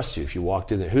didn't trust you if you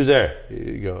walked in there. Who's there?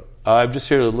 You go, I'm just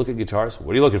here to look at guitars.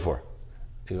 What are you looking for?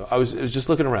 I was just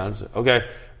looking around. So, okay,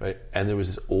 right, and there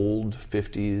was this old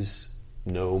 '50s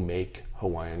no-make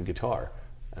Hawaiian guitar,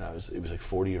 and it was like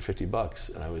 $40 or $50,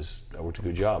 and I worked a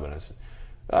good job, and I said,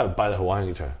 I'll buy the Hawaiian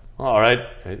guitar. All right,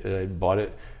 I bought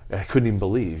it. I couldn't even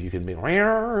believe you could be,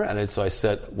 and so I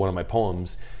set one of my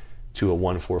poems to a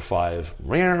 145.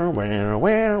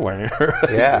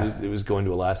 Yeah, it was going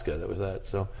to Alaska. That was that.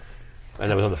 So,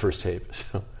 and that was on the first tape.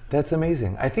 So. That's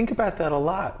amazing. I think about that a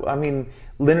lot. I mean,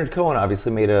 Leonard Cohen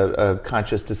obviously made a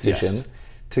conscious decision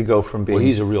to go from being... Well,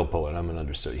 he's a real poet. I'm an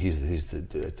understudy. He's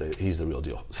the real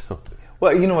deal. So.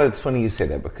 Well, you know what? It's funny you say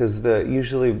that, because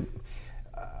usually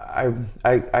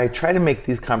I try to make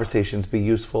these conversations be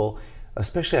useful,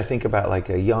 especially I think about like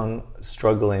a young,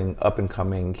 struggling,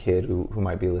 up-and-coming kid who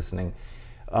might be listening.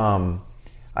 I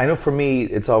know for me,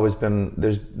 it's always been...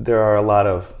 There are a lot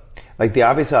of... Like the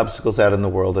obvious obstacles out in the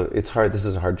world, it's hard. This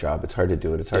is a hard job. It's hard to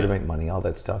do it. It's hard to make money, all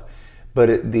that stuff.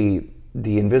 But the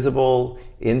invisible,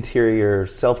 interior,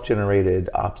 self-generated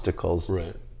obstacles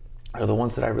are the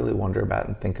ones that I really wonder about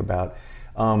and think about.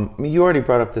 You already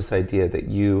brought up this idea that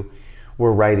you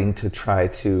were writing to try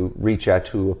to reach out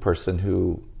to a person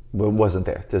who wasn't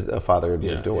there. A father had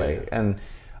moved away, and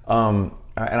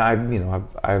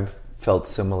I've felt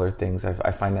similar things.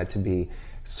 I find that to be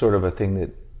sort of a thing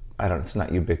that. It's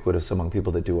not ubiquitous among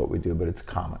people that do what we do, but it's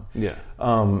common. Yeah.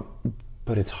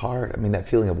 But it's hard. I mean, that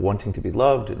feeling of wanting to be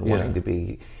loved and wanting to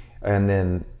be, and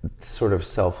then sort of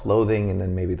self-loathing, and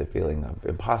then maybe the feeling of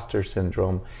imposter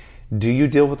syndrome. Do you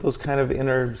deal with those kind of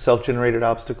inner self-generated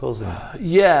obstacles?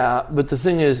 Yeah, but the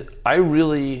thing is,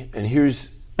 and here's,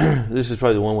 this is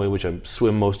probably the one way in which I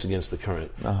swim most against the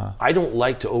current. Uh-huh. I don't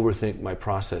like to overthink my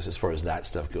process as far as that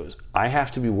stuff goes. I have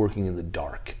to be working in the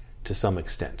dark to some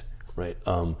extent. Right.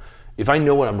 If I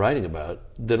know what I'm writing about,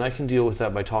 then I can deal with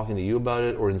that by talking to you about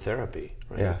it or in therapy.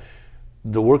 Right? Yeah.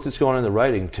 The work that's going on in the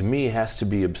writing, to me, has to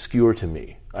be obscure to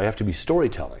me. I have to be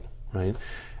storytelling. Right.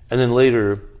 And then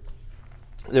later,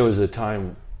 there was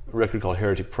a record called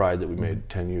Heretic Pride that we made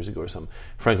 10 years ago or something.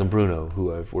 Franklin Bruno,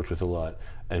 who I've worked with a lot,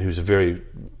 and who's a very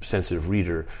sensitive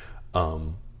reader,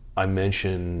 I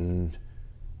mentioned...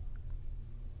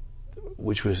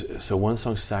 Which was... So one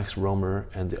song, Sax Romer,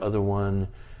 and the other one...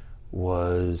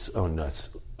 was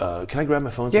nuts. Can I grab my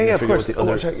phone? Yeah, of course.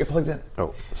 You're plugged in.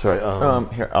 Oh, sorry.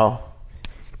 Here, I'll.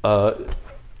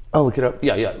 Oh, look it up.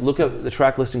 Yeah. Look up the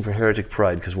track listing for Heretic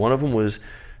Pride, because one of them was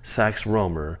Sax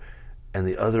Romer, and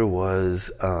the other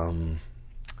was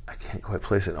I can't quite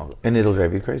place it. And it'll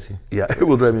drive you crazy. Yeah, it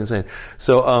will drive me insane.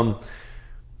 So,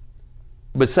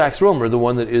 but Sax Romer, the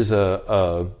one that is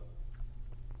to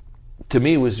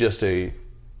me was just a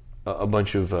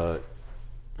bunch of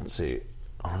let's see,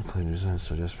 unclaimed designs,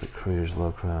 so desperate creators,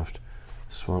 Lovecraft,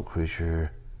 Swamp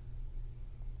Creature,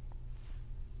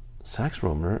 Sax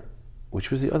Romer,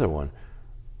 which was the other one.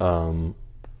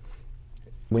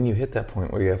 When you hit that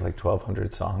point where you have like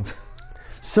 1,200 songs.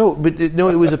 So, but no,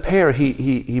 it was a pair.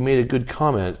 He made a good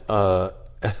comment. And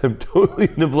I'm totally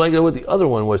blanking on what the other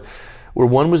one was, where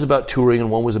one was about touring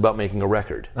and one was about making a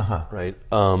record. Right?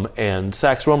 And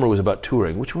Sax Romer was about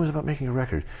touring. Which one was about making a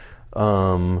record?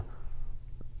 Was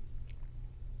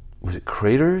it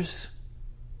Craters?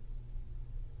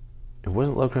 It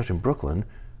wasn't Lovecraft in Brooklyn.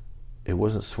 It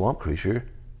wasn't Swamp Creature.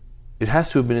 It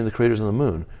has to have been in the Craters on the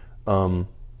Moon.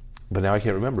 But now I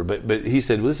can't remember. But he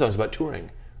said, well, this song's about touring,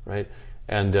 right?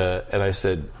 And I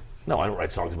said, no, I don't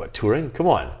write songs about touring. Come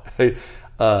on. Because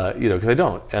I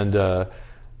don't. And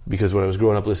because when I was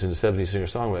growing up listening to 70s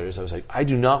singer-songwriters, I was like, I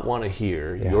do not want to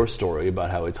hear your story about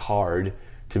how it's hard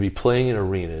to be playing in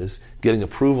arenas, getting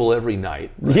approval every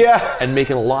night, right? And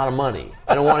making a lot of money.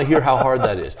 I don't want to hear how hard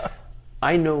that is.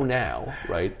 I know now,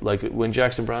 right? Like when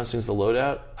Jackson Browne sings The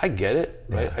Loadout, I get it,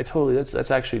 right? I totally,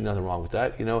 that's actually nothing wrong with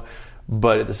that,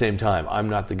 But at the same time, I'm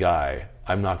not the guy.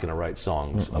 I'm not going to write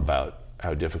songs about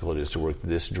how difficult it is to work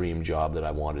this dream job that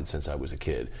I wanted since I was a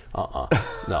kid.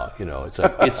 No, it's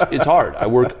like it's hard. I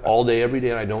work all day, every day,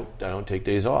 and I don't take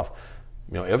days off.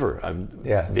 Ever.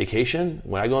 Vacation.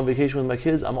 When I go on vacation with my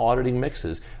kids, I'm auditing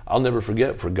mixes. I'll never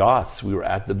forget. For Goths, we were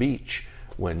at the beach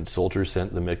when Solter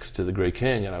sent the mix to the Grey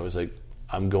King, and I was like,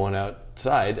 I'm going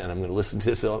outside and I'm going to listen to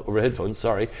this over headphones.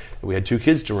 Sorry. And we had 2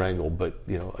 kids to wrangle, but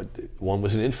one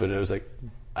was an infant. And I was like,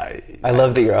 I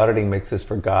love that you're auditing mixes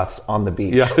for Goths on the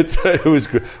beach. Yeah, it was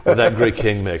great. Well, that Grey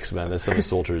King mix, man, that's some of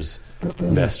Solter's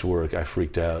best work. I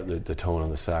freaked out, the tone on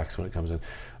the sax when it comes in.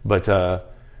 But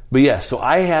yeah, so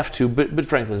I have to, but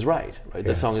Franklin's right?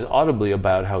 That song is audibly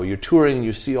about how you're touring and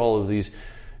you see all of these,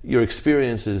 your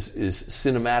experience is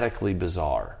cinematically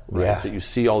bizarre, right? Yeah. That you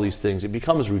see all these things. It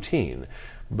becomes routine.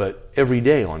 But every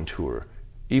day on tour,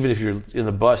 even if you're in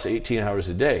the bus 18 hours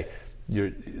a day,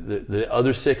 the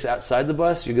other 6 outside the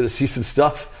bus, you're going to see some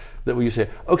stuff that when you say,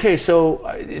 okay, so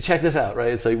check this out,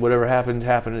 right? It's like whatever happened.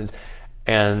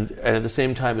 And at the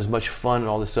same time, as much fun and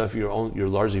all this stuff, you're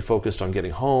largely focused on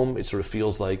getting home. It sort of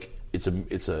feels like it's an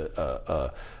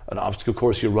obstacle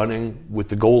course you're running with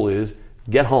the goal is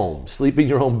get home, sleep in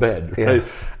your own bed, right?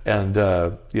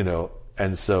 Yeah.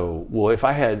 And so, well, if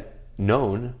I had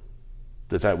known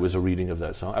that was a reading of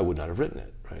that song, I would not have written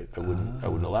it, right? I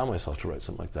wouldn't allow myself to write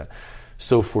something like that.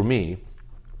 So for me,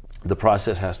 the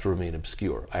process has to remain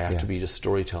obscure. I have to be just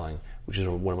storytelling, which is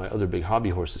one of my other big hobby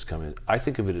horses come in. I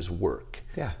think of it as work,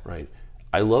 right?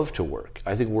 I love to work.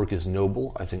 I think work is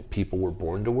noble. I think people were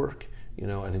born to work.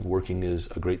 I think working is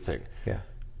a great thing. Yeah.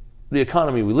 The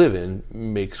economy we live in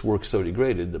makes work so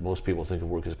degraded that most people think of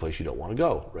work as a place you don't want to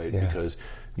go, right? Yeah. Because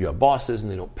you have bosses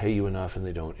and they don't pay you enough, and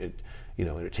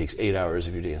and it takes 8 hours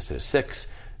of your day instead of 6,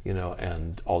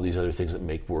 and all these other things that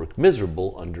make work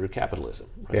miserable under capitalism,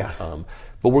 right? Yeah.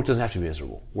 But work doesn't have to be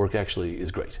miserable. Work actually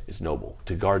is great. It's noble.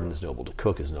 To garden is noble. To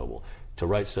cook is noble. To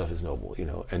write stuff is noble,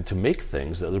 and to make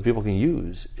things that other people can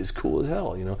use is cool as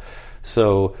hell,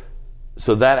 So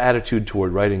that attitude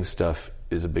toward writing stuff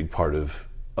is a big part of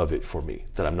it for me,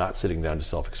 that I'm not sitting down to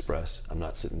self-express. I'm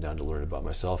not sitting down to learn about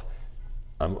myself.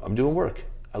 I'm doing work.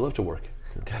 I love to work.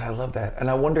 God, I love that. And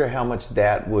I wonder how much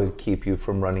that would keep you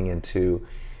from running into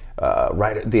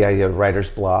the idea of writer's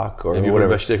block or Have you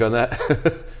whatever. Have you heard my shtick on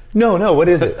that? No, what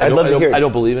is it? I'd love to hear it. I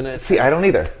don't believe in it. See, I don't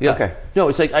either. Yeah. Okay. No,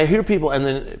 it's like I hear people, and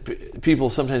then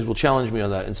people sometimes will challenge me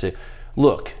on that and say,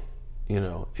 look,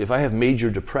 if I have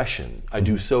major depression, I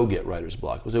do so get writer's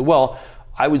block. I say, well,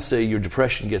 I would say your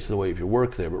depression gets in the way of your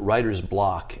work there, but writer's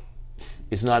block,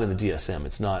 it's not in the DSM.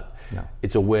 It's not. No.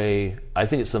 It's a way. I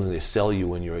think it's something they sell you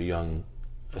when you're a young,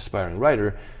 aspiring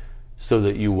writer, so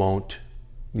that you won't,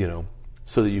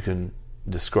 so that you can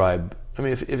describe. I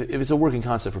mean, if it's a working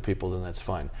concept for people, then that's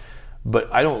fine. But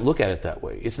I don't look at it that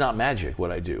way. It's not magic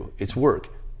what I do. It's work.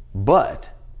 But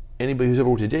anybody who's ever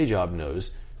worked a day job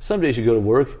knows some days you go to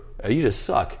work, you just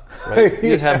suck, right?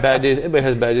 You just have bad days. Everybody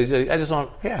has bad days. I just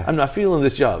don't. Yeah. I'm not feeling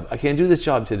this job. I can't do this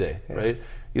job today, right?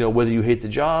 Whether you hate the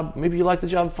job, maybe you like the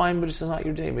job, fine, but it's just not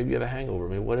your day. Maybe you have a hangover,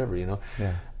 maybe whatever, Yeah.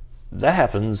 That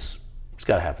happens. It's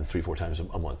got to happen 3-4 times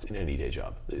a month in any day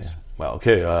job. Wow.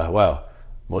 Okay. Wow.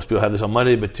 most people have this on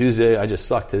Monday, but Tuesday, I just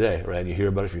suck today, right? And you hear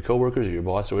about it from your coworkers or your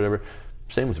boss or whatever.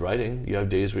 Same with writing. You have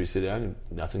days where you sit down and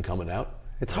nothing coming out.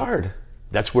 It's hard.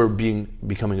 That's where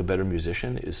becoming a better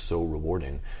musician is so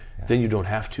rewarding. Yeah. Then you don't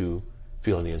have to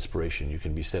feel any inspiration. You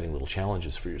can be setting little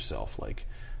challenges for yourself, like,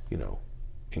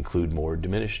 include more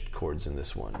diminished chords in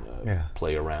this one.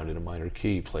 Play around in a minor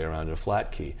key. Play around in a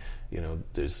flat key.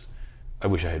 I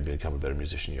wish I had become a better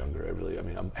musician younger.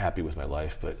 I'm happy with my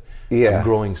life, but I'm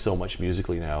growing so much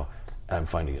musically now, and I'm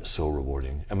finding it so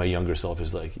rewarding. And my younger self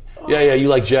is like, yeah, you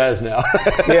like jazz now.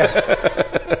 Yeah.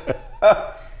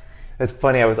 It's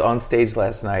funny, I was on stage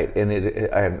last night, and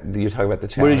you're talking about the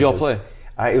challenges. Where did y'all play?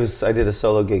 I did a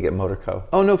solo gig at Motorco.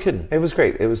 Oh, no kidding. It was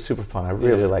great. It was super fun. I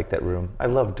really liked that room. I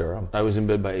love Durham. I was in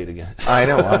bed by 8 again. I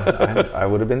know. I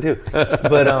would have been too.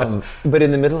 But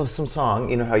in the middle of some song,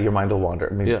 you know how your mind will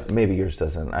wander. Maybe yours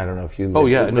doesn't. I don't know if you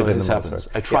live in the happens.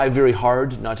 I try very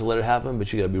hard not to let it happen,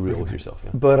 but you got to be real with yourself.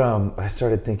 Yeah. But I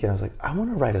started thinking, I was like, I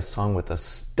want to write a song with a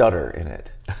stutter in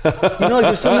it.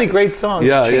 There's so many great songs.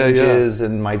 Changes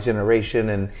and My Generation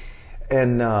and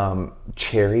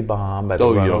Cherry Bomb by the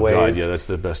Runaways. Oh God, yeah, that's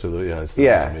the best of the. That's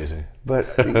amazing. But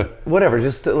whatever.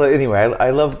 Just anyway, I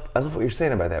love what you're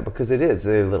saying about that, because it is.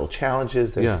 There are little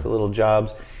challenges. There's the little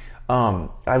jobs.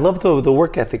 I love the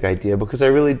work ethic idea, because I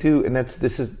really do, and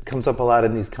comes up a lot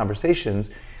in these conversations.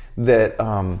 That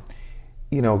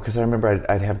because I remember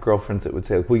I'd have girlfriends that would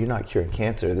say, well, you're not curing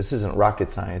cancer. This isn't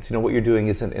rocket science. What you're doing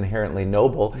isn't inherently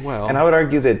noble. Well, and I would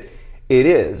argue that it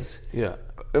is. Yeah.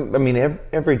 I mean,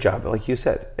 every job, like you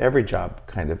said, every job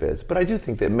kind of is. But I do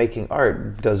think that making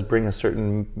art does bring a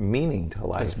certain meaning to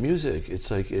life. It's music. It's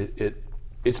like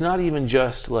it's not even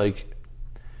just like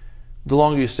the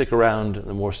longer you stick around,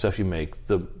 the more stuff you make,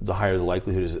 the higher the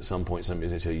likelihood is at some point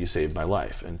somebody's going to tell you saved my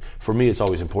life. And for me, it's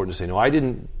always important to say, no, I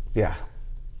didn't. Yeah.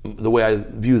 The way I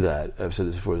view that, I've said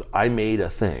this before, I made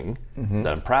a thing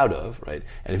that I'm proud of, right?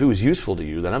 And if it was useful to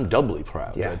you, then I'm doubly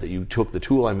proud, right? That you took the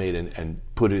tool I made and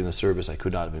put it in the service I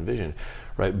could not have envisioned,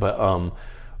 right? But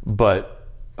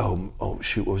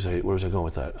shoot, where was I going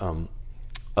with that?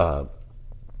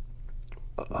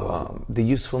 The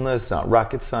usefulness, not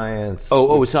rocket science.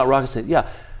 It's not rocket science, yeah.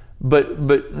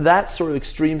 But that sort of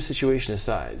extreme situation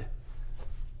aside,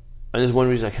 and there's one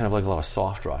reason I kind of like a lot of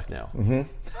soft rock now. Mm-hmm.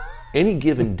 Any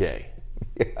given day,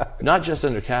 not just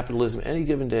under capitalism, any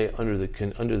given day under the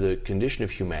condition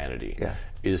of humanity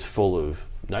is full of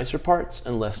nicer parts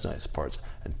and less nice parts.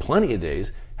 And plenty of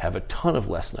days have a ton of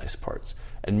less nice parts.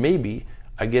 And maybe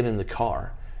I get in the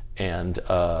car and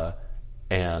I'm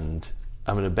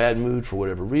in a bad mood for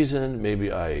whatever reason. Maybe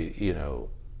I'm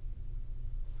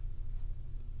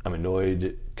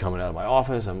annoyed coming out of my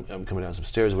office. I'm coming down some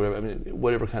stairs or whatever.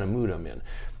 Whatever kind of mood I'm in.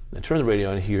 I turn the radio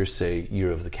on and hear, say,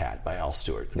 Year of the Cat by Al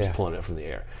Stewart. I'm just pulling it from the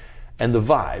air. And the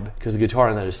vibe, because the guitar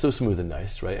on that is so smooth and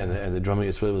nice, right? And the drumming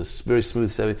is very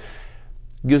smooth, 70,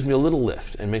 gives me a little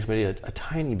lift and makes my day a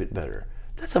tiny bit better.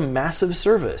 That's a massive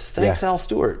service. Thanks, Al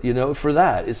Stewart, for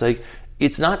that. It's like,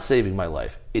 it's not saving my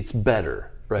life. It's better,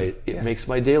 right? It makes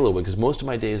my day a little bit, because most of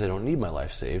my days I don't need my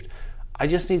life saved. I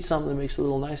just need something that makes it a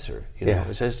little nicer, I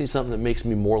just need something that makes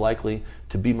me more likely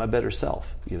to be my better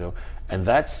self, And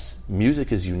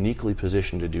music is uniquely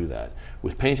positioned to do that.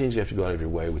 With paintings, you have to go out of your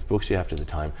way. With books, you have to have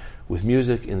the time. With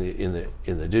music, in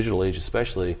the digital age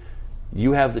especially,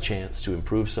 you have the chance to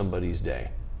improve somebody's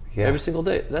day every single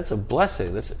day. That's a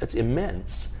blessing. That's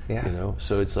immense. Yeah.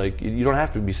 So it's like you don't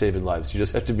have to be saving lives. You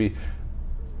just have to be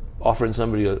offering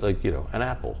somebody an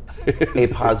apple. A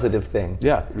positive thing.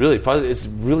 Yeah, really positive. It's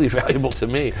really valuable to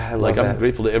me. I love I'm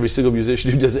grateful to every single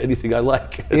musician who does anything I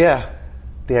like. Yeah.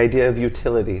 The idea of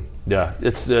utility. Yeah,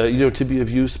 it's To Be of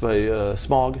Use by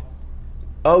Smog.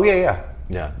 Oh yeah.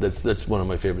 Yeah, that's one of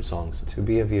my favorite songs. To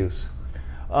Be of Use.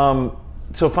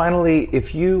 So finally,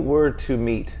 if you were to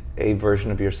meet a version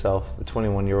of yourself, a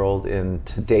 21-year-old in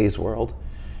today's world,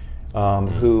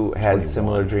 who had 21.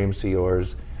 Similar dreams to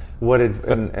yours,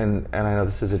 and I know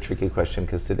this is a tricky question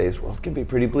because today's world can be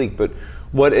pretty bleak, but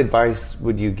what advice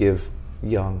would you give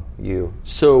young you?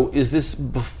 So is this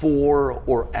before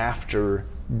or after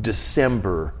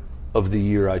December of the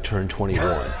year I turned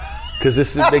 21? Because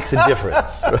this makes a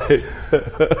difference, right?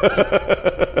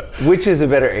 Which is a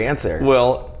better answer?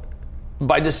 Well,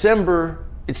 by December,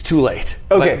 it's too late.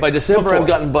 Okay. By December, I've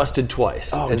gotten busted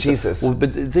twice. Oh, Jesus.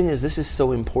 But the thing is, this is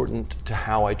so important to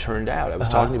how I turned out. I was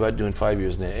talking about doing 5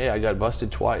 years in AA. I got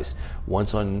busted twice.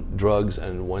 Once on drugs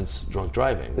and once drunk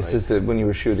driving. This is when you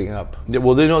were shooting up. Yeah,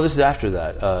 well, this is after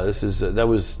that. That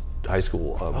was high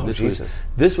school.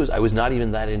 I was not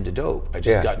even that into dope. I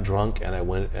just got drunk and I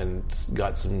went and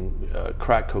got some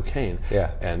crack cocaine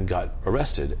and got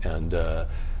arrested. And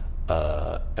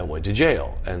and went to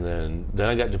jail. And then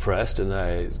I got depressed,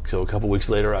 and so a couple weeks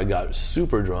later I got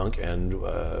super drunk and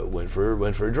went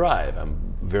for a drive.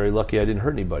 I'm very lucky I didn't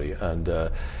hurt anybody. And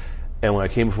when I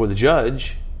came before the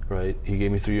judge, right, he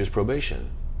gave me 3 years probation.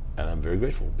 And I'm very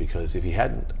grateful, because if he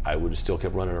hadn't, I would have still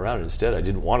kept running around. Instead, I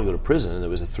didn't want to go to prison, and there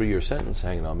was a 3-year sentence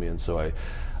hanging on me. And so I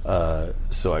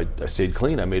stayed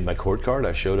clean. I made my court card.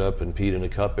 I showed up and peed in a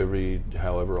cup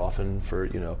however often for,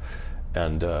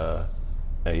 and so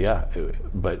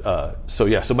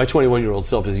my 21-year-old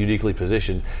self is uniquely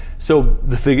positioned. So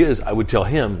the thing is, I would tell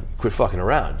him, quit fucking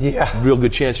around. Yeah. Real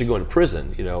good chance you're going to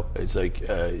prison. It's like,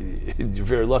 you're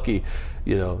very lucky,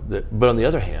 but on the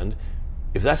other hand,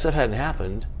 if that stuff hadn't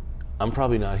happened, I'm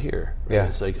probably not here. Right? Yeah.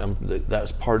 It's like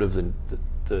that's part of the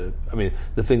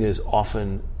thing is,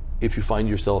 often if you find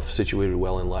yourself situated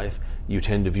well in life, you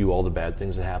tend to view all the bad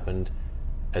things that happened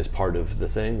as part of the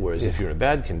thing. Whereas if you're in a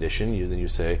bad condition, then you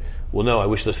say, well, no, I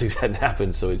wish those things hadn't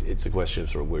happened. So it's a question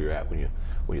of sort of where you're at when you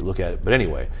look at it. But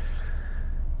anyway,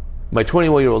 my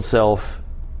 21-year-old self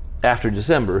after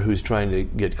December, who's trying to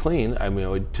get clean, I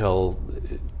would tell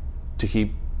to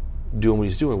keep doing what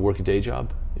he's doing, work a day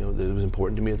job. That was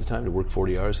important to me at the time, to work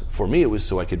 40 hours. For me, it was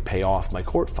so I could pay off my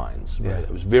court fines. Right? Yeah.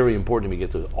 It was very important to me to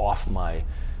get those off my.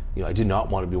 I did not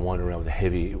want to be wandering around with a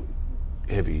heavy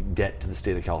debt to the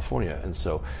state of California, and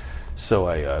so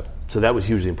that was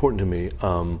hugely important to me.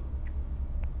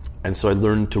 And so I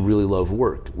learned to really love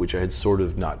work, which I had sort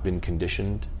of not been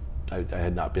conditioned. I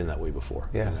had not been that way before.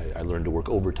 Yeah. And I learned to work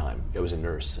overtime. I was a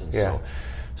nurse, and yeah.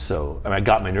 So I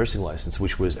got my nursing license,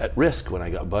 which was at risk when I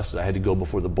got busted. I had to go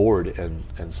before the board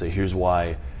and say, here's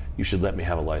why you should let me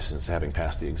have a license, having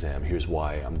passed the exam. Here's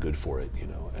why I'm good for it.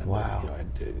 And, wow.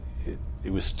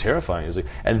 It was terrifying. It was like,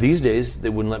 and these days they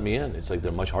wouldn't let me in. It's like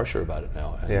they're much harsher about it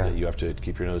now, and you have to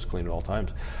keep your nose clean at all times.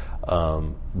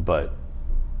 But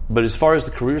as far as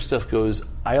the career stuff goes,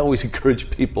 I always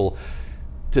encourage people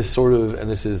to sort of, and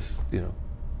this is,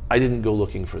 I didn't go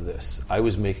looking for this. I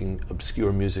was making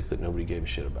obscure music that nobody gave a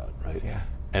shit about, right? Yeah.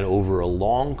 And over a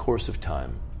long course of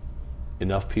time,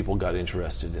 enough people got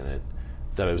interested in it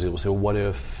that I was able to say, well, what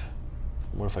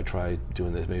if I try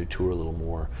doing this, maybe tour a little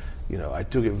more? I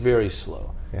took it very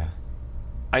slow. Yeah.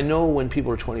 I know when people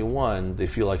are 21, they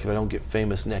feel like if I don't get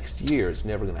famous next year, it's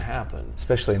never going to happen.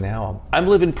 Especially now. I'm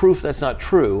living proof that's not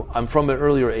true. I'm from an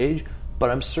earlier age, but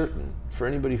I'm certain for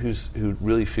anybody who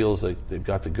really feels like they've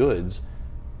got the goods,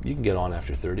 you can get on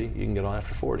after 30, you can get on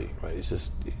after 40, right? It's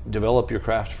just develop your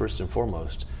craft first and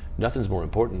foremost. Nothing's more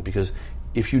important, because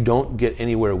if you don't get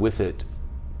anywhere with it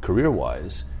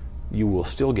career-wise, you will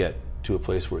still get to a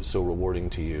place where it's so rewarding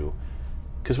to you.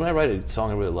 Because when I write a song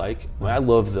I really like, I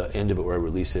love the end of it where I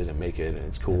release it and make it and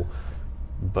it's cool.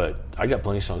 But I got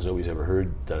plenty of songs nobody's ever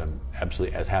heard that I'm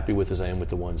absolutely as happy with as I am with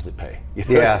the ones that pay.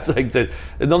 Yeah. It's like that,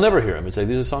 and they'll never hear them. It's like,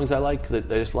 these are songs I like that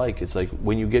I just like. It's like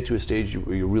when you get to a stage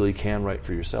where you really can write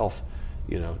for yourself,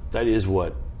 that is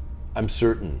what I'm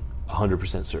certain,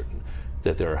 100% certain,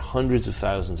 that there are hundreds of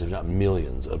thousands, if not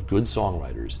millions, of good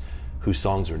songwriters whose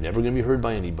songs are never going to be heard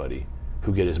by anybody,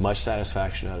 who get as much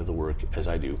satisfaction out of the work as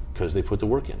I do because they put the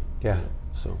work in. Yeah.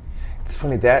 So it's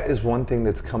funny, that is one thing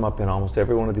that's come up in almost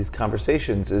every one of these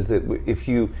conversations, is that if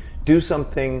you do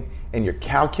something and you're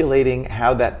calculating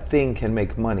how that thing can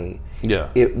make money,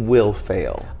 it will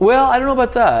fail. Well, I don't know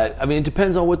about that. I mean, it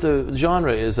depends on what the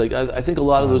genre is. Like, I think a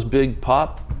lot of those big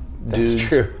pop dudes, that's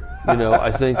true.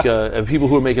 I think people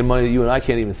who are making money that you and I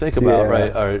can't even think about,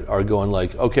 right, are going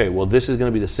like, okay, well, this is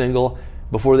going to be the single,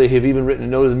 before they have even written a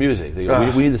note of the music. They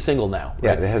go, we need the single now.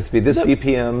 Right? Yeah, it has to be this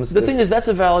BPMs. The thing is, that's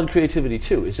a valid creativity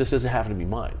too. It just doesn't happen to be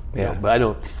mine. Yeah. But I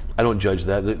don't judge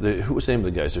that. Who was the name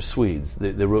of the guys? They're Swedes.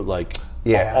 They wrote like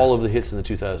all of the hits in the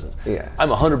 2000s. Yeah. I'm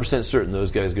 100% certain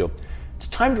those guys go, it's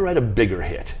time to write a bigger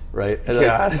hit, right?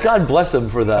 And God bless them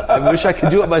for that. I wish I could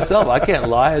do it myself. I can't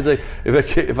lie. It's like,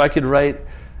 if I could write,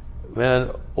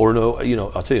 man, or no,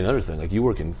 I'll tell you another thing. Like, you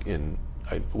work in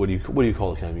what do you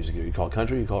call the kind of music? You call it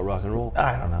country? You call it rock and roll?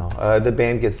 I don't know. The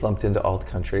band gets lumped into alt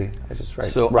country. I just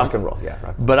write rock and roll. Yeah, rock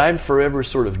and roll. But I'm forever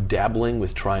sort of dabbling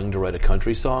with trying to write a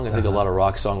country song. I think a lot of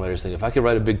rock songwriters think, if I could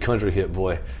write a big country hit,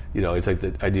 boy, it's like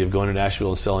the idea of going to Nashville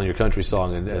and selling your country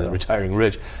song and retiring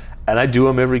rich. And I do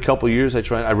them every couple of years.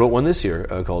 I wrote one this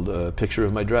year called "Picture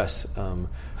of My Dress"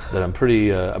 that I'm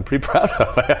pretty proud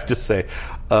of, I have to say.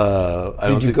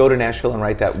 Did you go to Nashville and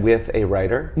write that with a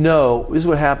writer? No, this is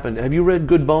what happened. Have you read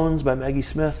Good Bones by Maggie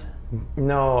Smith?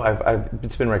 No,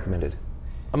 it's been recommended.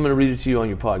 I'm going to read it to you on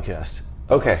your podcast.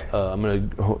 Okay. I'm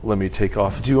going to let me take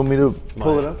off. Do you want me to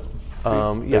pull it up?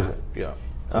 Yeah.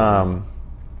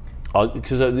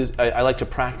 Because I like to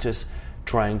practice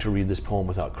trying to read this poem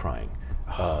without crying.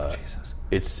 Jesus.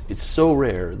 it's so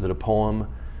rare that a poem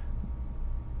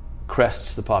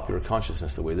crests the popular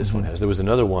consciousness the way this one has. There was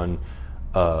another one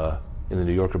in the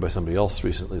New Yorker by somebody else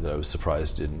recently that I was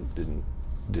surprised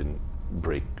didn't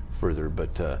break further.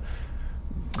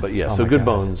 But yeah. So Good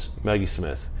Bones, Maggie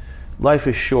Smith. Life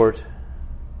is short,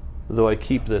 though I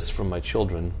keep this from my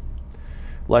children.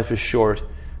 Life is short,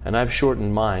 and I've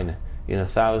shortened mine in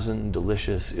 1,000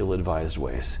 delicious, ill-advised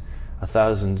ways.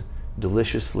 1,000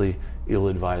 deliciously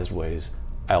ill-advised ways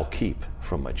I'll keep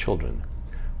from my children.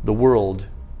 The world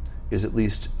is at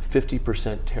least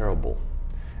 50% terrible,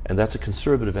 and that's a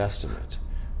conservative estimate,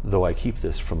 though I keep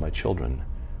this from my children.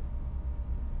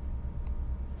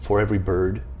 For every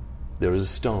bird, there is a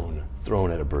stone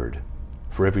thrown at a bird.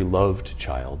 For every loved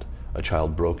child, a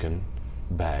child broken,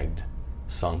 bagged,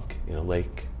 sunk in a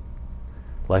lake.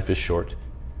 Life is short,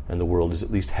 and the world is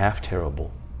at least half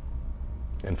terrible.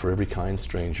 And for every kind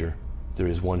stranger, there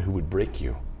is one who would break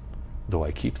you, though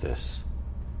I keep this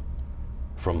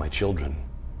from my children.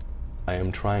 I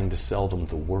am trying to sell them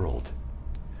the world.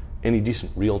 Any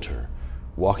decent realtor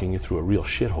walking you through a real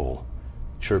shithole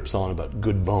chirps on about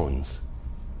good bones.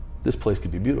 This place could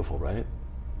be beautiful, right?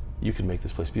 You can make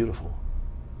this place beautiful.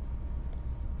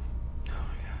 Oh my God.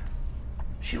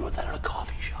 She wrote that in a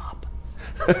coffee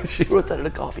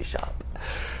shop.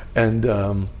 And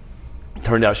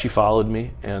turned out she followed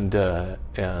me, and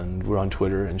we're on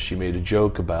Twitter, and she made a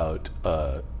joke about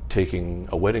taking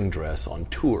a wedding dress on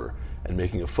tour and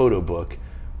making a photo book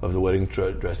of the wedding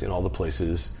dress in all the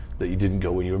places that you didn't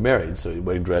go when you were married. So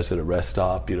wedding dress at a rest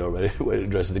stop, wedding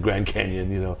dress at the Grand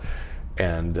Canyon,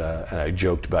 And I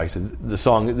joked back. I said, this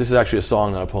is actually a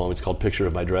song, not a poem. It's called Picture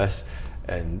of My Dress.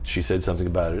 And she said something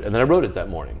about it. And then I wrote it that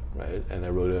morning, right? And I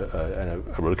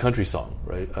wrote a country song,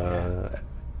 right?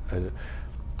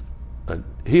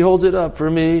 He holds it up for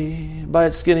me by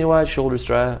its skinny white shoulder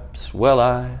straps. Well,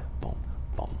 I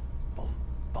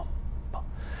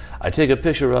take a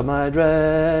picture of my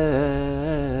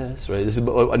dress, right? This is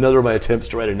another of my attempts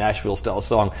to write a Nashville-style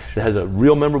song that has a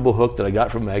real memorable hook that I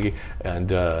got from Maggie, and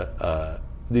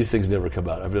these things never come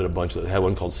out. I've done a bunch of them. I had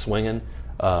one called Swingin'.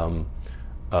 Swingin'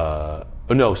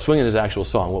 is an actual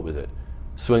song. What was it?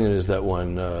 Swingin' is that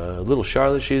one, Little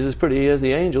Charlotte, she's as pretty as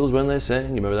the angels when they sing.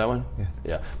 You remember that one?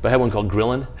 Yeah. But I had one called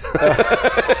Grillin'.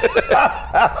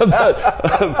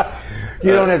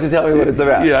 You don't have to tell me what it's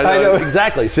about. Yeah, I know.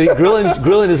 Exactly. See,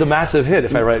 Grillin' is a massive hit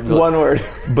if I write one word.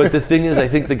 But the thing is, I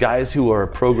think the guys who are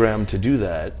programmed to do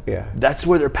that, that's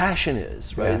where their passion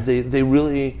is, right? Yeah. They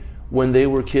really, when they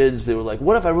were kids, they were like,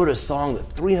 what if I wrote a song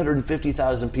that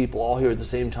 350,000 people all hear at the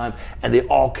same time and they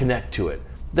all connect to it?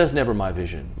 That's never my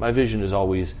vision. My vision is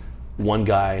always one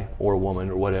guy or a woman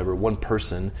or whatever, one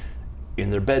person in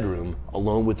their bedroom,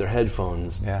 alone with their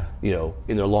headphones, in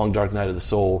their long dark night of the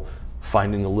soul,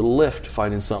 finding a little lift,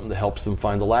 finding something that helps them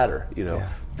find the ladder.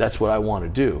 That's what I want to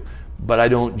do. But I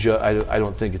don't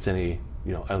think it's any. I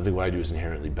don't think what I do is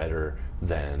inherently better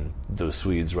than those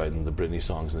Swedes writing the Britney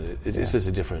songs. It's just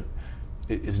a different.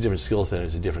 It's a different skill set. And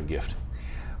it's a different gift.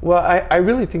 Well, I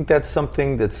really think that's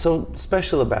something that's so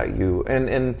special about you,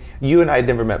 and you and I had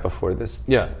never met before this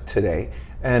today.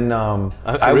 And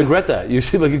I regret that. You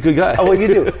seem like a good guy. Oh, well, you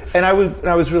do. And I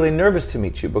was really nervous to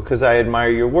meet you because I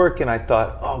admire your work, and I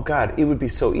thought, oh God, it would be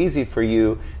so easy for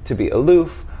you to be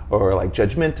aloof or like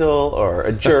judgmental or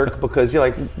a jerk because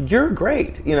you're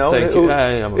great, Thank you.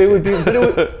 I'm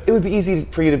okay. It would be easy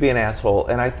for you to be an asshole.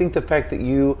 And I think the fact that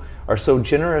you are so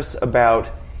generous about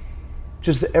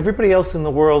just everybody else in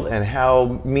the world and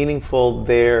how meaningful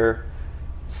their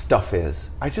stuff is.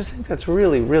 I just think that's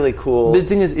really, really cool. The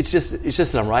thing is, it's just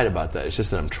that I'm right about that. It's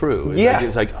just that I'm true.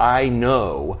 It's like I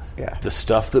know the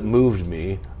stuff that moved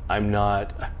me. I'm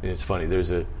not. It's funny. There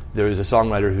is a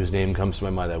songwriter whose name comes to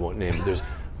my mind. I won't name.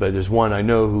 But there's one I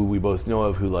know who we both know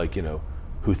of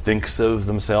who thinks of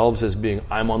themselves as being.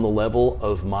 I'm on the level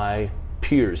of my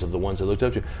peers, of the ones I looked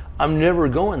up to. I'm never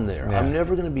going there. Yeah. I'm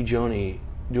never going to be Joni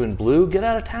doing Blue. Get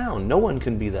out of town. No one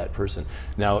can be that person.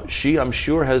 Now she, I'm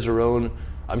sure, has her own.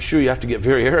 I'm sure you have to get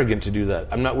very arrogant to do that.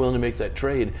 I'm not willing to make that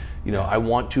trade. I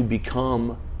want to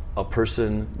become a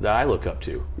person that I look up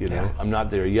to. I'm not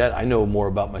there yet. I know more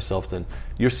about myself than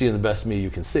you're seeing the best me you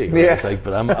can see. Right? Yeah. It's like,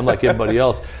 but I'm like everybody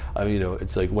else.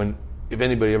 It's like if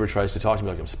anybody ever tries to talk to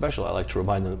me like I'm special, I like to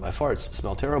remind them that my farts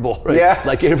smell terrible, right? Yeah.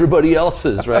 Like everybody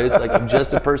else's, right? It's like I'm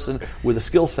just a person with a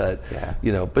skill set,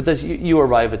 But you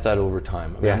arrive at that over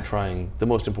time. I'm trying. The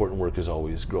most important work is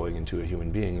always growing into a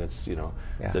human being. That's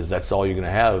that's all you're going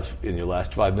to have in your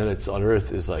last 5 minutes on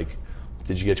Earth. Is like,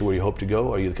 did you get to where you hope to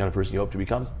go? Are you the kind of person you hope to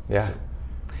become? Yeah. So.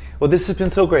 Well, this has been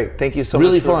so great. Thank you so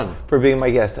Really much fun. for being my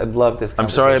guest. I love this conversation. I'm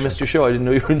sorry I missed your show. I didn't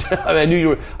know you were in town. I knew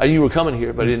you were coming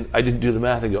here, but I didn't do the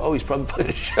math and go, oh, he's probably playing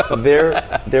a show.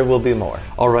 There will be more.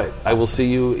 All right. Awesome. I will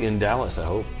see you in Dallas, I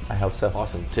hope. I hope so.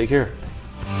 Awesome. Take care.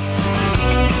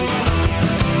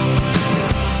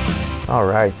 All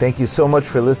right. Thank you so much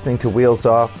for listening to Wheels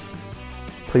Off.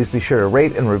 Please be sure to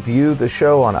rate and review the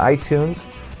show on iTunes.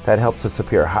 That helps us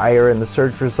appear higher in the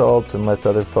search results and lets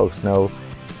other folks know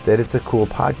that it's a cool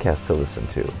podcast to listen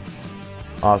to.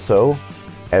 Also,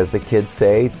 as the kids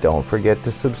say, don't forget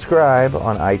to subscribe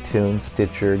on iTunes,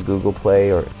 Stitcher, Google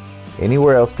Play, or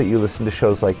anywhere else that you listen to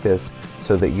shows like this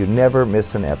so that you never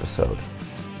miss an episode.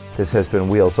 This has been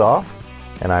Wheels Off,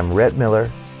 and I'm Rhett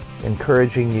Miller,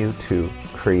 encouraging you to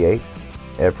create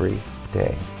every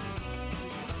day.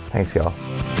 Thanks, y'all.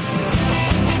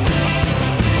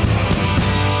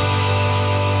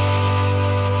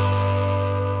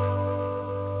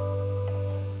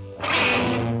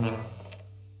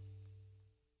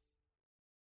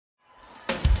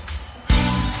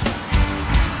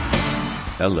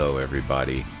 Hello,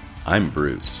 everybody. I'm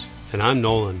Bruce. And I'm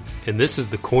Nolan, and this is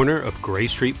the Corner of Gray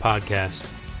Street podcast.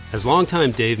 As longtime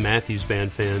Dave Matthews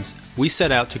Band fans, we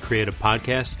set out to create a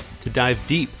podcast to dive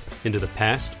deep into the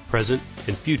past, present,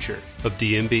 and future of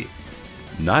DMB.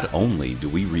 Not only do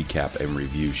we recap and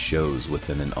review shows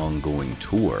within an ongoing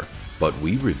tour, but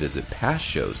we revisit past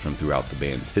shows from throughout the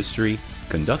band's history,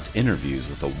 conduct interviews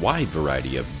with a wide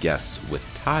variety of guests with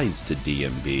ties to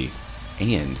DMB,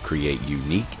 and create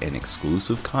unique and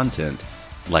exclusive content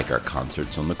like our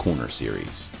Concerts on the Corner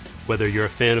series. Whether you're a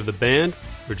fan of the band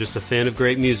or just a fan of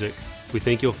great music, we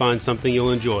think you'll find something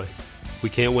you'll enjoy. We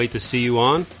can't wait to see you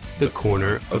on the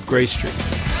Corner of Gray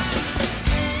Street.